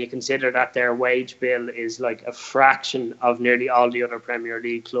when you consider that their wage bill is like a fraction of nearly all the other Premier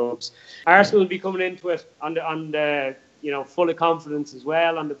League clubs. Arsenal will be coming into it on the full of confidence as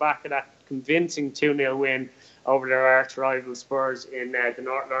well, on the back of that convincing 2-0 win over their arch rival Spurs in the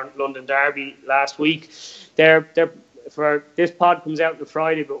North London derby last week. For this pod comes out on a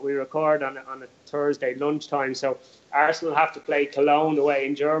Friday, but we record on a Thursday lunchtime. So Arsenal have to play Cologne away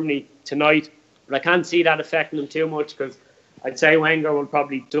in Germany tonight, but I can't see that affecting them too much, because I'd say Wenger will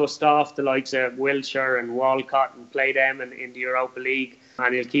probably dust off the likes of Wilshere and Walcott and play them in the Europa League,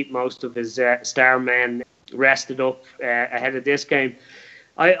 and he'll keep most of his star men rested up ahead of this game.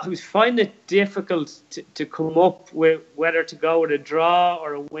 I was finding it difficult to come up with whether to go with a draw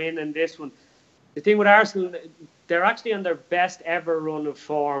or a win in this one. The thing with Arsenal, they're actually on their best ever run of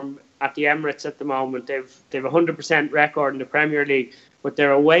form at the Emirates at the moment. They've a 100% record in the Premier League, but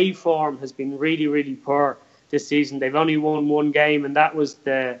their away form has been really, really poor this season. They've only won 1 game, and that was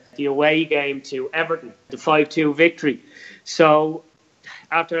the away game to Everton, the 5-2 victory. So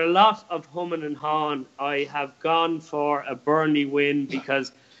after a lot of humming and hawing, I have gone for a Burnley win,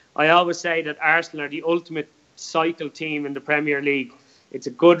 because I always say that Arsenal are the ultimate cycle team in the Premier League. It's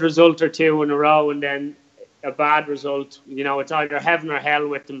a good result or 2 in a row, and then a bad result. You know, it's either heaven or hell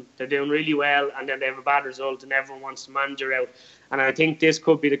with them. They're doing really well, and then they have a bad result, and everyone wants the manager out. And I think this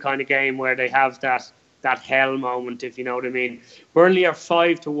could be the kind of game where they have that hell moment, if you know what I mean. Burnley are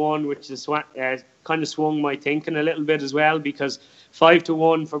 5-1, which is kind of swung my thinking a little bit as well, because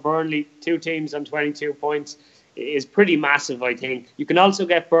 5-1 for Burnley, 2 teams on 22 points, is pretty massive, I think. You can also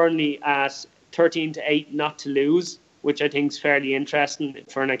get Burnley at 13-8 not to lose, which I think is fairly interesting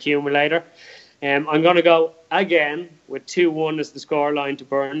for an accumulator. I'm going to go again with 2-1 as the scoreline to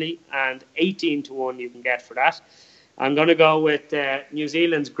Burnley, and 18-1 you can get for that. I'm going to go with New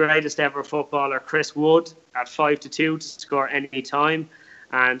Zealand's greatest ever footballer, Chris Wood, at 5-2 to score any time.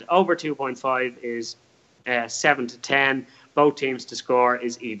 And over 2.5 is 7-10. Both teams to score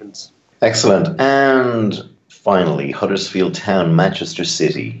is evens. Excellent. And finally, Huddersfield Town, Manchester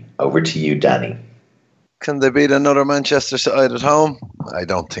City. Over to you, Danny. Can they beat another Manchester side at home? I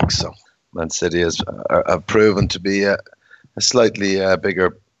don't think so. Man City have proven to be a slightly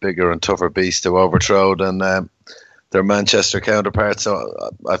bigger and tougher beast to overthrow than their Manchester counterparts.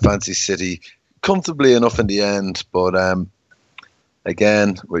 So I fancy City comfortably enough in the end. But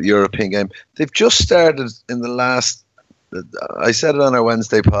again, with European game, they've just started in the last. I said it on our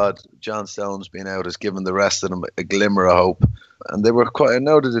Wednesday pod. John Stones being out has given the rest of them a glimmer of hope, and they were quite. I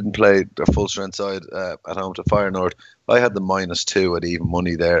know they didn't play their full strength side at home to Feyenoord. I had the -2 at even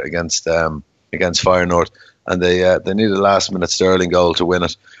money there against Feyenoord, and they needed a last minute Sterling goal to win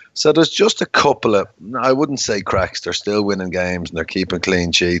it. So there's just a couple of, I wouldn't say cracks. They're still winning games and they're keeping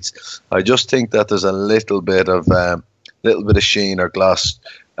clean sheets. I just think that there's a little bit of sheen or gloss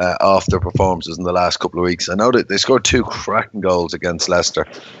off their performances in the last couple of weeks. I know that they scored 2 cracking goals against Leicester,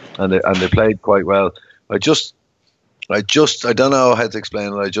 and they played quite well. I don't know how to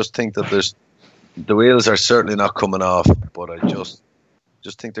explain it. I just think that the wheels are certainly not coming off, but I just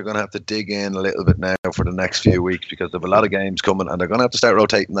think they're going to have to dig in a little bit now for the next few weeks, because they have a lot of games coming and they're going to have to start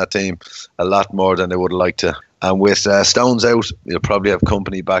rotating that team a lot more than they would like to. And with Stones out, you'll probably have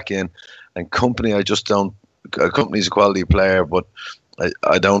Kompany back in, and Kompany, Kompany's a quality player, but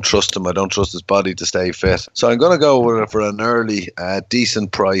I don't trust him. I don't trust his body to stay fit. So I'm going to go with it for an early,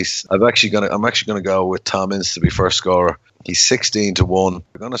 decent price. I'm actually going to go with Tom Ince to be first scorer. He's 16-1.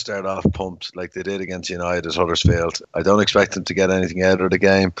 They're going to start off pumped like they did against United, Huddersfield. I don't expect them to get anything out of the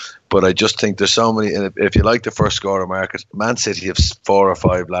game, but I just think there's so many. If you like the first scorer market, Man City have 4 or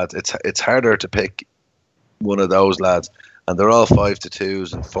 5 lads. It's harder to pick one of those lads, and they're all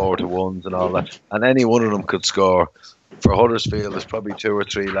 5-2s and 4-1s and all that, and any one of them could score. For Huddersfield, there's probably 2 or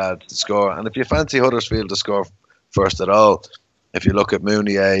 3 lads to score, and if you fancy Huddersfield to score first at all, if you look at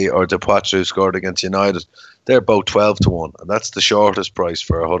Mounier or Depoitre, who scored against United, they're both 12-1, and that's the shortest price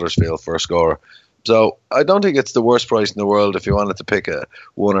for a Huddersfield first scorer. So I don't think it's the worst price in the world if you wanted to pick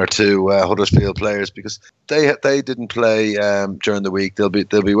 1 or 2 Huddersfield players, because they didn't play during the week. They'll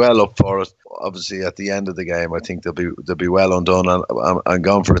be well up for it. Obviously, at the end of the game, I think they'll be well undone. I'm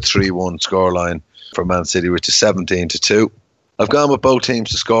going for a 3-1 scoreline for Man City, which is 17-2. I've gone with both teams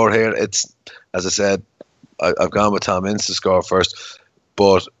to score here. It's, as I said, I've gone with Tom Ince to score first,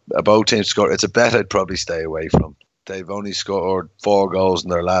 but both teams to score. It's a bet I'd probably stay away from. They've only scored 4 goals in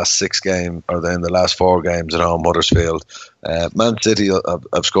their last 6 games, or in the last 4 games at home, Huddersfield. Man City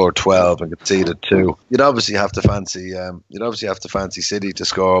have scored 12 and conceded 2. You'd obviously have to fancy City to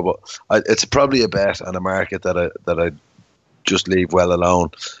score, but it's probably a bet and a market that I just leave well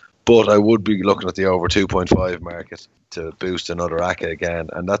alone. But I would be looking at the over 2.5 market to boost another ACCA again,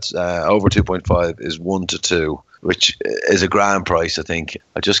 and that's over 2.5 is 1-2, which is a grand price, I think.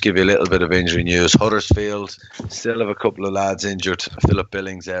 I'll just give you a little bit of injury news. Huddersfield still have a couple of lads injured. Philip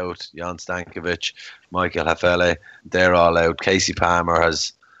Billings out, Jan Stankovic, Michael Hafele, they're all out. Casey Palmer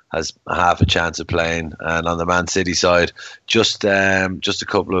has half a chance of playing, and on the Man City side, just a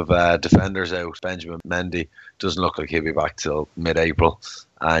couple of defenders out. Benjamin Mendy doesn't look like he'll be back till mid-April.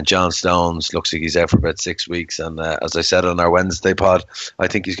 And John Stones looks like he's out for about 6 weeks. And as I said on our Wednesday pod, I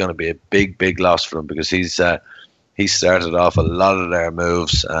think he's going to be a big loss for them, because he started off a lot of their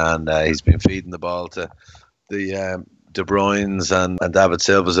moves, and he's been feeding the ball to the De Bruyne's and David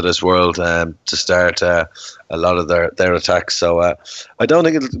Silva's of this world to start a lot of their attacks. So I don't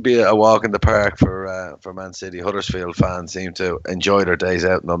think it'll be a walk in the park for Man City. Huddersfield fans seem to enjoy their days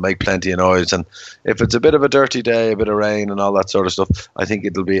out, and they'll make plenty of noise. And if it's a bit of a dirty day, a bit of rain and all that sort of stuff, I think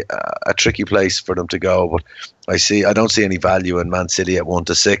it'll be a tricky place for them to go. But I don't see any value in Man City at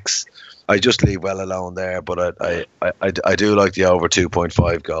 1-6. I just leave well alone there, but I do like the over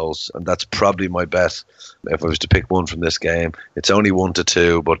 2.5 goals, and that's probably my bet if I was to pick one from this game. It's only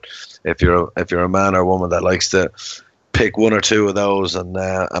 1-2, but if you're a man or woman that likes to pick 1 or 2 of those and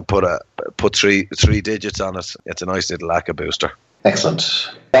put three digits on it, it's a nice little ACCA booster.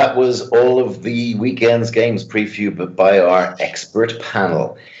 Excellent. That was all of the weekend's games previewed by our expert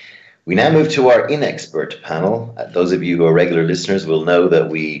panel. We now move to our inexpert panel. Those of you who are regular listeners will know that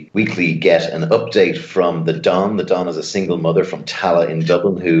we weekly get an update from the Don. The Don is a single mother from Tala in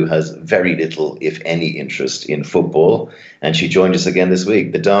Dublin who has very little, if any, interest in football. And she joined us again this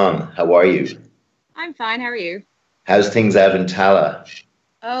week. The Don, how are you? I'm fine. How are you? How's things out in Tala?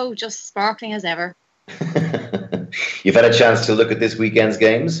 Oh, just sparkling as ever. You've had a chance to look at this weekend's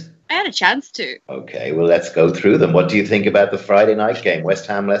games? I had a chance to. Okay, well, let's go through them. What do you think about the Friday night game, West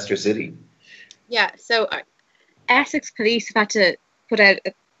Ham, Leicester City? Yeah, so Essex police have had to put out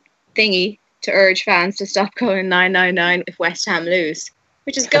a thingy to urge fans to stop going 999 if West Ham lose,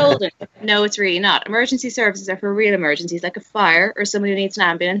 which is golden. No, it's really not. Emergency services are for real emergencies, like a fire or somebody who needs an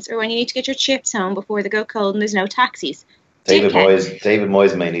ambulance, or when you need to get your chips home before they go cold and there's no taxis. David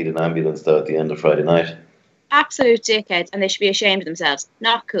Moyes may need an ambulance, though, at the end of Friday night. Absolute dickheads, and they should be ashamed of themselves.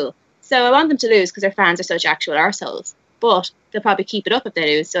 Not cool. So I want them to lose because their fans are such actual arseholes. But they'll probably keep it up if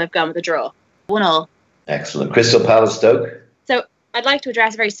they lose, so I've gone with a draw. 1-1. Excellent. Crystal Palace Stoke? So I'd like to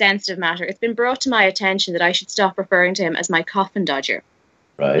address a very sensitive matter. It's been brought to my attention that I should stop referring to him as my coffin dodger.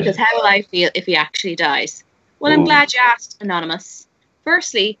 Right. Because how will I feel if he actually dies? Well, I'm glad you asked, Anonymous.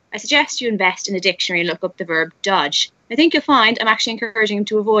 Firstly, I suggest you invest in a dictionary and look up the verb dodge. I think you'll find I'm actually encouraging him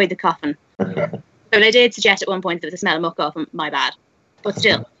to avoid the coffin. But I did suggest at one point that it was a smell of muck off him, my bad. But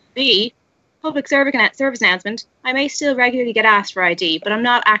still. B, public service announcement. I may still regularly get asked for ID, but I'm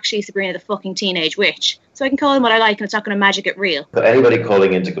not actually Sabrina the fucking teenage witch. So I can call him what I like and it's not going to magic it real. But anybody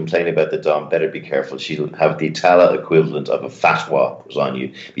calling in to complain about the Dom better be careful. She'll have the Tala equivalent of a fatwa put on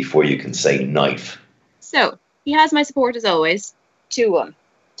you before you can say knife. So, he has my support as always. 2-1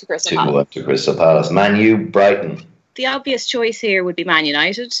 to Crystal Palace. 2-1 to Crystal Palace. Man U, Brighton. The obvious choice here would be Man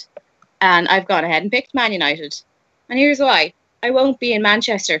United. And I've gone ahead and picked Man United. And here's why. I won't be in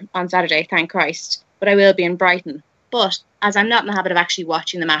Manchester on Saturday, thank Christ. But I will be in Brighton. But, as I'm not in the habit of actually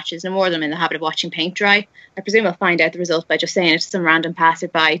watching the matches, no more than I'm in the habit of watching paint dry, I presume I'll find out the result by just saying it to some random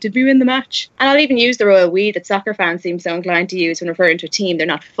passerby. Did we win the match? And I'll even use the royal we that soccer fans seem so inclined to use when referring to a team they're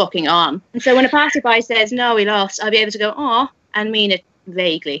not fucking on. And so when a passerby says, no, we lost, I'll be able to go, aw, and mean it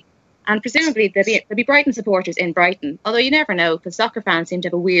vaguely. And presumably there'll be Brighton supporters in Brighton, although you never know, because soccer fans seem to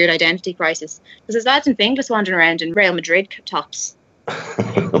have a weird identity crisis. Because there's lads in Finglas wandering around in Real Madrid tops.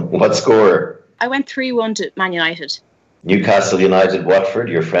 What score? I went 3-1 to Man United. Newcastle United, Watford,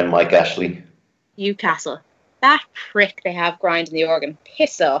 your friend Mike Ashley. Newcastle. That prick they have grinding the organ.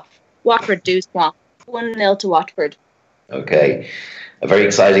 Piss off. Watford do swamp. 1-0 to Watford. Okay. A very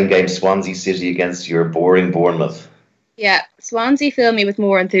exciting game, Swansea City against your boring Bournemouth. Yeah, Swansea fill me with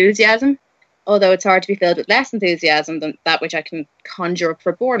more enthusiasm, although it's hard to be filled with less enthusiasm than that which I can conjure up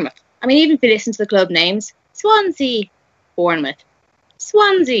for Bournemouth. I mean, even if you listen to the club names, Swansea, Bournemouth.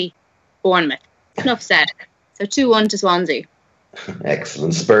 Swansea, Bournemouth. Enough said. So 2-1 to Swansea.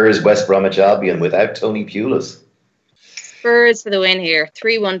 Excellent. Spurs, West Bromwich Albion without Tony Pulis. Spurs for the win here.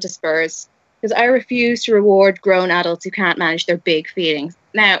 3-1 to Spurs. Because I refuse to reward grown adults who can't manage their big feelings.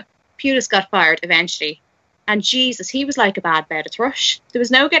 Now, Pulis got fired eventually. And Jesus, he was like a bad bed of thrush. There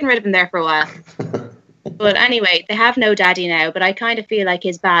was no getting rid of him there for a while. But anyway, they have no daddy now, but I kind of feel like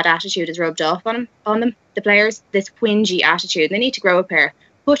his bad attitude has rubbed off on them, the players, this whingy attitude. They need to grow a pair.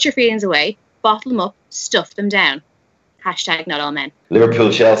 Put your feelings away, bottle them up, stuff them down. Hashtag not all men.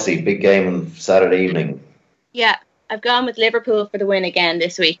 Liverpool-Chelsea, big game on Saturday evening. Yeah, I've gone with Liverpool for the win again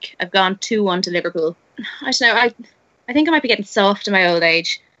this week. I've gone 2-1 to Liverpool. I don't know, I think I might be getting soft in my old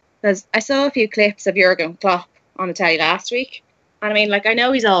age. Because I saw a few clips of Jurgen Klopp on the telly last week. And I mean, like, I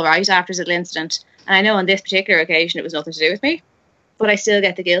know he's all right after his little incident. And I know on this particular occasion it was nothing to do with me. But I still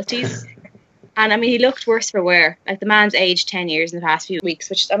get the guilties. And I mean, he looked worse for wear. Like, the man's aged 10 years in the past few weeks.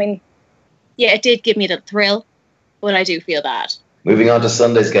 Which, I mean, yeah, it did give me a little thrill. But I do feel bad. Moving on to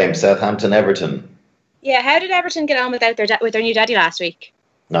Sunday's game, Southampton-Everton. Yeah, how did Everton get on without with their new daddy last week?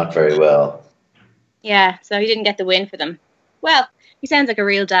 Not very well. Yeah, so he didn't get the win for them. Well, he sounds like a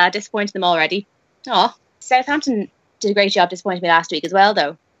real dad, disappointed them already. Oh, Southampton did a great job disappointing me last week as well,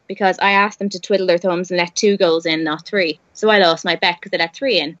 though, because I asked them to twiddle their thumbs and let 2 goals in, not 3. So I lost my bet because they let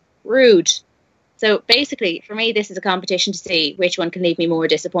 3 in. Rude. So basically, for me, this is a competition to see which one can leave me more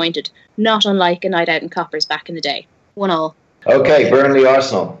disappointed, not unlike a night out in Coppers back in the day. 1-1. Okay,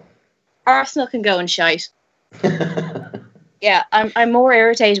 Burnley-Arsenal. Arsenal can go and shite. Yeah, I'm more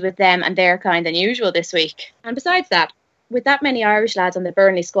irritated with them and their kind than usual this week. And besides that, with that many Irish lads on the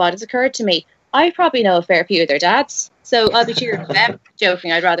Burnley squad, it's occurred to me, I probably know a fair few of their dads. So I'll be cheering for them.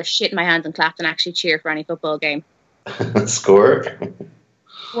 Joking, I'd rather shit in my hands and clap than actually cheer for any football game. Score?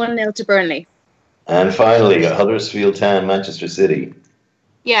 1-0 to Burnley. And finally, Huddersfield Town, Manchester City.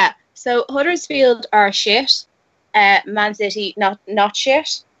 Yeah, so Huddersfield are shit. Man City, not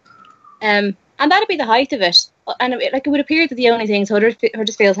shit. And that'd be the height of it. And it would appear that the only things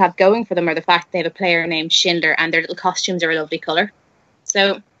Huddersfield have going for them are the fact that they have a player named Schindler and their little costumes are a lovely colour.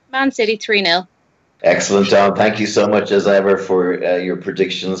 So, Man City 3-0. Excellent, Dom. Thank you so much as ever for your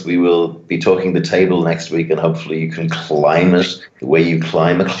predictions. We will be talking the table next week, and hopefully you can climb it the way you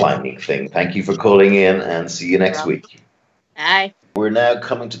climb a climbing thing. Thank you for calling in, and see you next week. Bye. We're now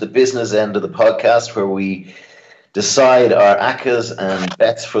coming to the business end of the podcast where we decide our ACCAs and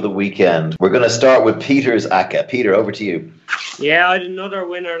bets for the weekend. We're going to start with Peter's ACCA. Peter, over to you. Yeah, I had another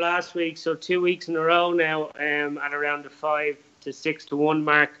winner last week, so 2 weeks in a row now at around the 5 to 6 to 1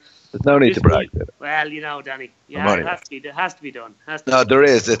 mark. There's no need to brag. Well, Danny, yeah, it has to be done. There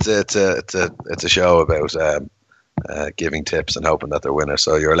is. It's a show about giving tips and hoping that they're winners.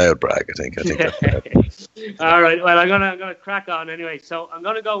 So you're allowed brag. I think that's all right. Well, I'm gonna crack on anyway. So I'm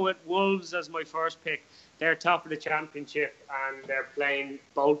gonna go with Wolves as my first pick. They're top of the championship and they're playing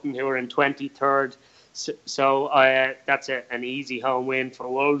Bolton, who are in 23rd. So that's an easy home win for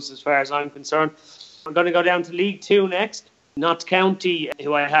Wolves as far as I'm concerned. I'm going to go down to League Two next. Notts County,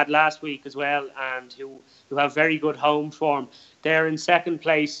 who I had last week as well, and who have very good home form. They're in second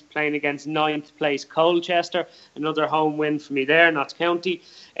place, playing against 9th place Colchester. Another home win for me there, Notts County.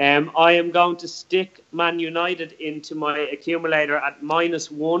 I am going to stick Man United into my accumulator at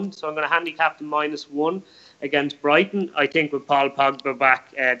 -1. So I'm going to handicap them -1 against Brighton. I think with Paul Pogba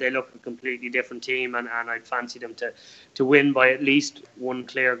back, they look a completely different team, and I'd fancy them to win by at least one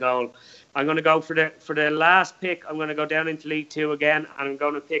clear goal. I'm going to go for the last pick. I'm going to go down into League Two again, and I'm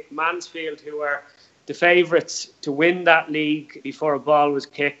going to pick Mansfield, who are the favourites to win that league before a ball was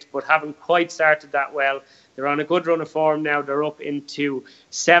kicked, but haven't quite started that well. They're on a good run of form now. They're up into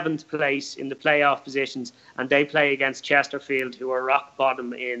 7th place in the playoff positions, and they play against Chesterfield, who are rock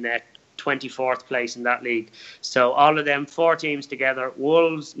bottom in 24th place in that league. So all of them, 4 teams together: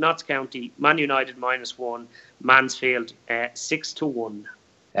 Wolves, Notts County, Man United -1, Mansfield 6 to 1.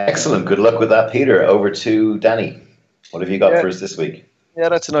 Excellent. Good luck with that, Peter. Over to Danny. What have you got for us this week? Yeah,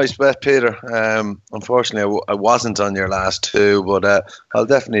 that's a nice bet, Peter. Unfortunately, I wasn't on your last two, but I'll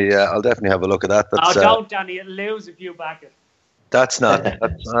definitely have a look at that. Don't, Danny. It'll lose if you back it. That's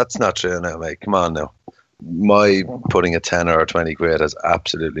not true now, mate. Come on now. My putting a 10 or 20 quid has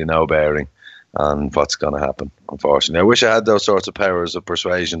absolutely no bearing on what's going to happen, unfortunately. I wish I had those sorts of powers of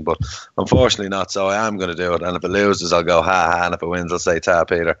persuasion, but unfortunately not, so I am going to do it. And if it loses, I'll go ha, and if it wins, I'll say ta,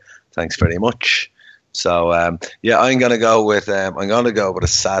 Peter. Thanks very much. So I'm going to go with a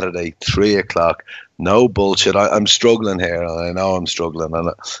Saturday 3:00. No bullshit. I'm struggling here. I know I'm struggling,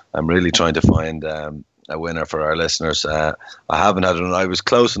 and I'm really trying to find a winner for our listeners. I haven't had one. I was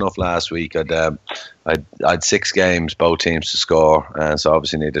close enough last week. I'd 6 games, both teams to score, and so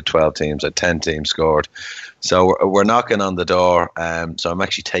obviously needed 12 teams. I had 10 teams scored. So we're knocking on the door. So I'm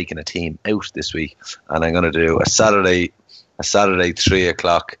actually taking a team out this week, and I'm going to do a Saturday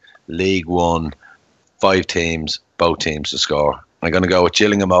 3:00, League One. 5 teams, both teams to score. I'm going to go with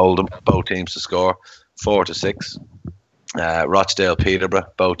Gillingham Oldham, both teams to score, 4 to 6. Rochdale Peterborough,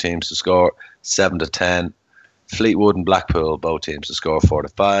 both teams to score, 7 to 10. Fleetwood and Blackpool, both teams to score, 4 to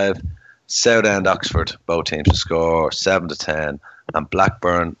 5. Southend Oxford, both teams to score, 7 to 10. And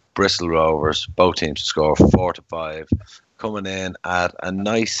Blackburn, Bristol Rovers, both teams to score, 4 to 5. Coming in at a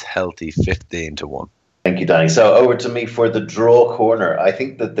nice, healthy 15 to 1. Thank you, Danny. So over to me for the draw corner. I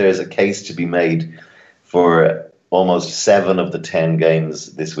think that there's a case to be made for almost 7 of the 10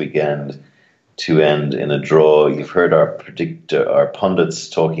 games this weekend to end in a draw. You've heard our pundits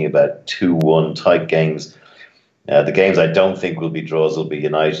talking about 2-1 tight games. The games I don't think will be draws will be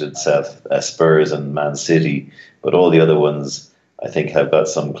United, Spurs and Man City, but all the other ones I think have got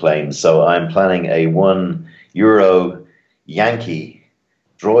some claims. So I'm planning a €1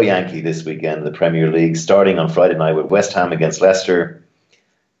 draw Yankee this weekend in the Premier League, starting on Friday night with West Ham against Leicester,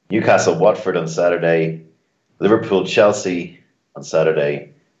 Newcastle Watford on Saturday, Liverpool Chelsea on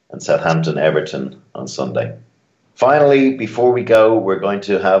Saturday, and Southampton Everton on Sunday. Finally, before we go, we're going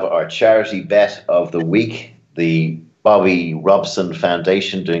to have our charity bet of the week. The Bobby Robson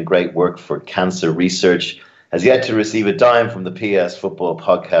Foundation, doing great work for cancer research, has yet to receive a dime from the PS Football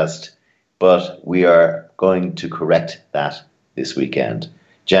Podcast, but we are going to correct that this weekend.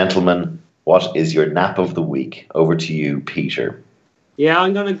 Gentlemen, what is your nap of the week? Over to you, Peter. Yeah,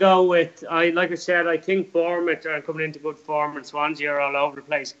 I'm going to go with, like I said, I think Bournemouth are coming into good form and Swansea are all over the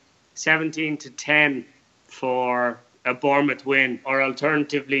place. 17 to 10 for a Bournemouth win. Or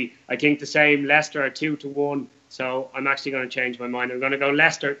alternatively, I think the same, Leicester are 2 to 1. So I'm actually going to change my mind. I'm going to go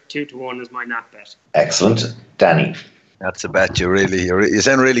Leicester 2 to 1 as my nap bet. Excellent. Danny. That's a bet. You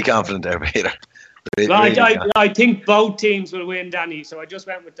sound really confident there, Peter. I think both teams will win, Danny. So I just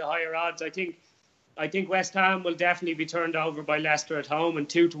went with the higher odds. I think I think West Ham will definitely be turned over by Leicester at home, and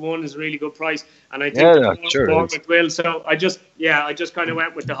 2-1 is a really good price. And I think Bournemouth will. So I just kind of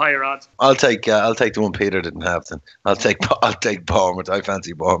went with the higher odds. I'll take the one Peter didn't have then. I'll take Bournemouth. I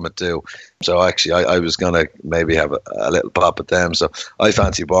fancy Bournemouth too. So actually, I was gonna maybe have a little pop at them. So I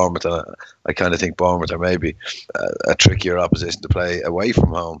fancy Bournemouth, and I kind of think Bournemouth are maybe a trickier opposition to play away from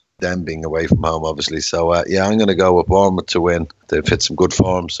home. Them being away from home, obviously. So I'm going to go with Bournemouth to win. They've hit some good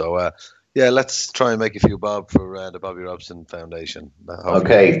form. So let's try and make a few bob for the Bobby Robson Foundation.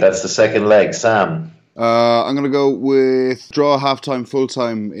 Okay, that's the second leg. Sam? I'm going to go with draw half-time,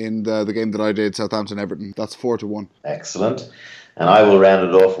 full-time in the game that I did, Southampton-Everton. That's 4-1. Excellent. And I will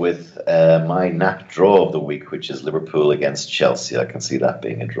round it off with my nap draw of the week, which is Liverpool against Chelsea. I can see that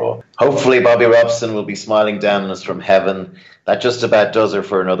being a draw. Hopefully Bobby Robson will be smiling down on us from heaven. That just about does it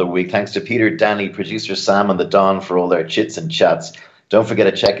for another week. Thanks to Peter, Danny, producer Sam and the Don for all their chits and chats. Don't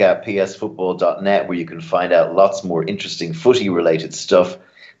forget to check out psfootball.net, where you can find out lots more interesting footy-related stuff.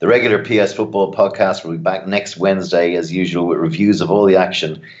 The regular PS Football podcast will be back next Wednesday, as usual, with reviews of all the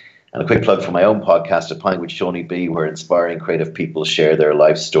action. And a quick plug for my own podcast, A Pint with Shawnee B, where inspiring creative people share their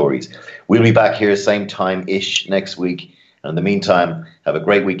life stories. We'll be back here same time-ish next week. And in the meantime, have a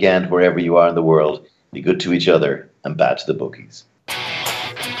great weekend wherever you are in the world. Be good to each other and bad to the bookies.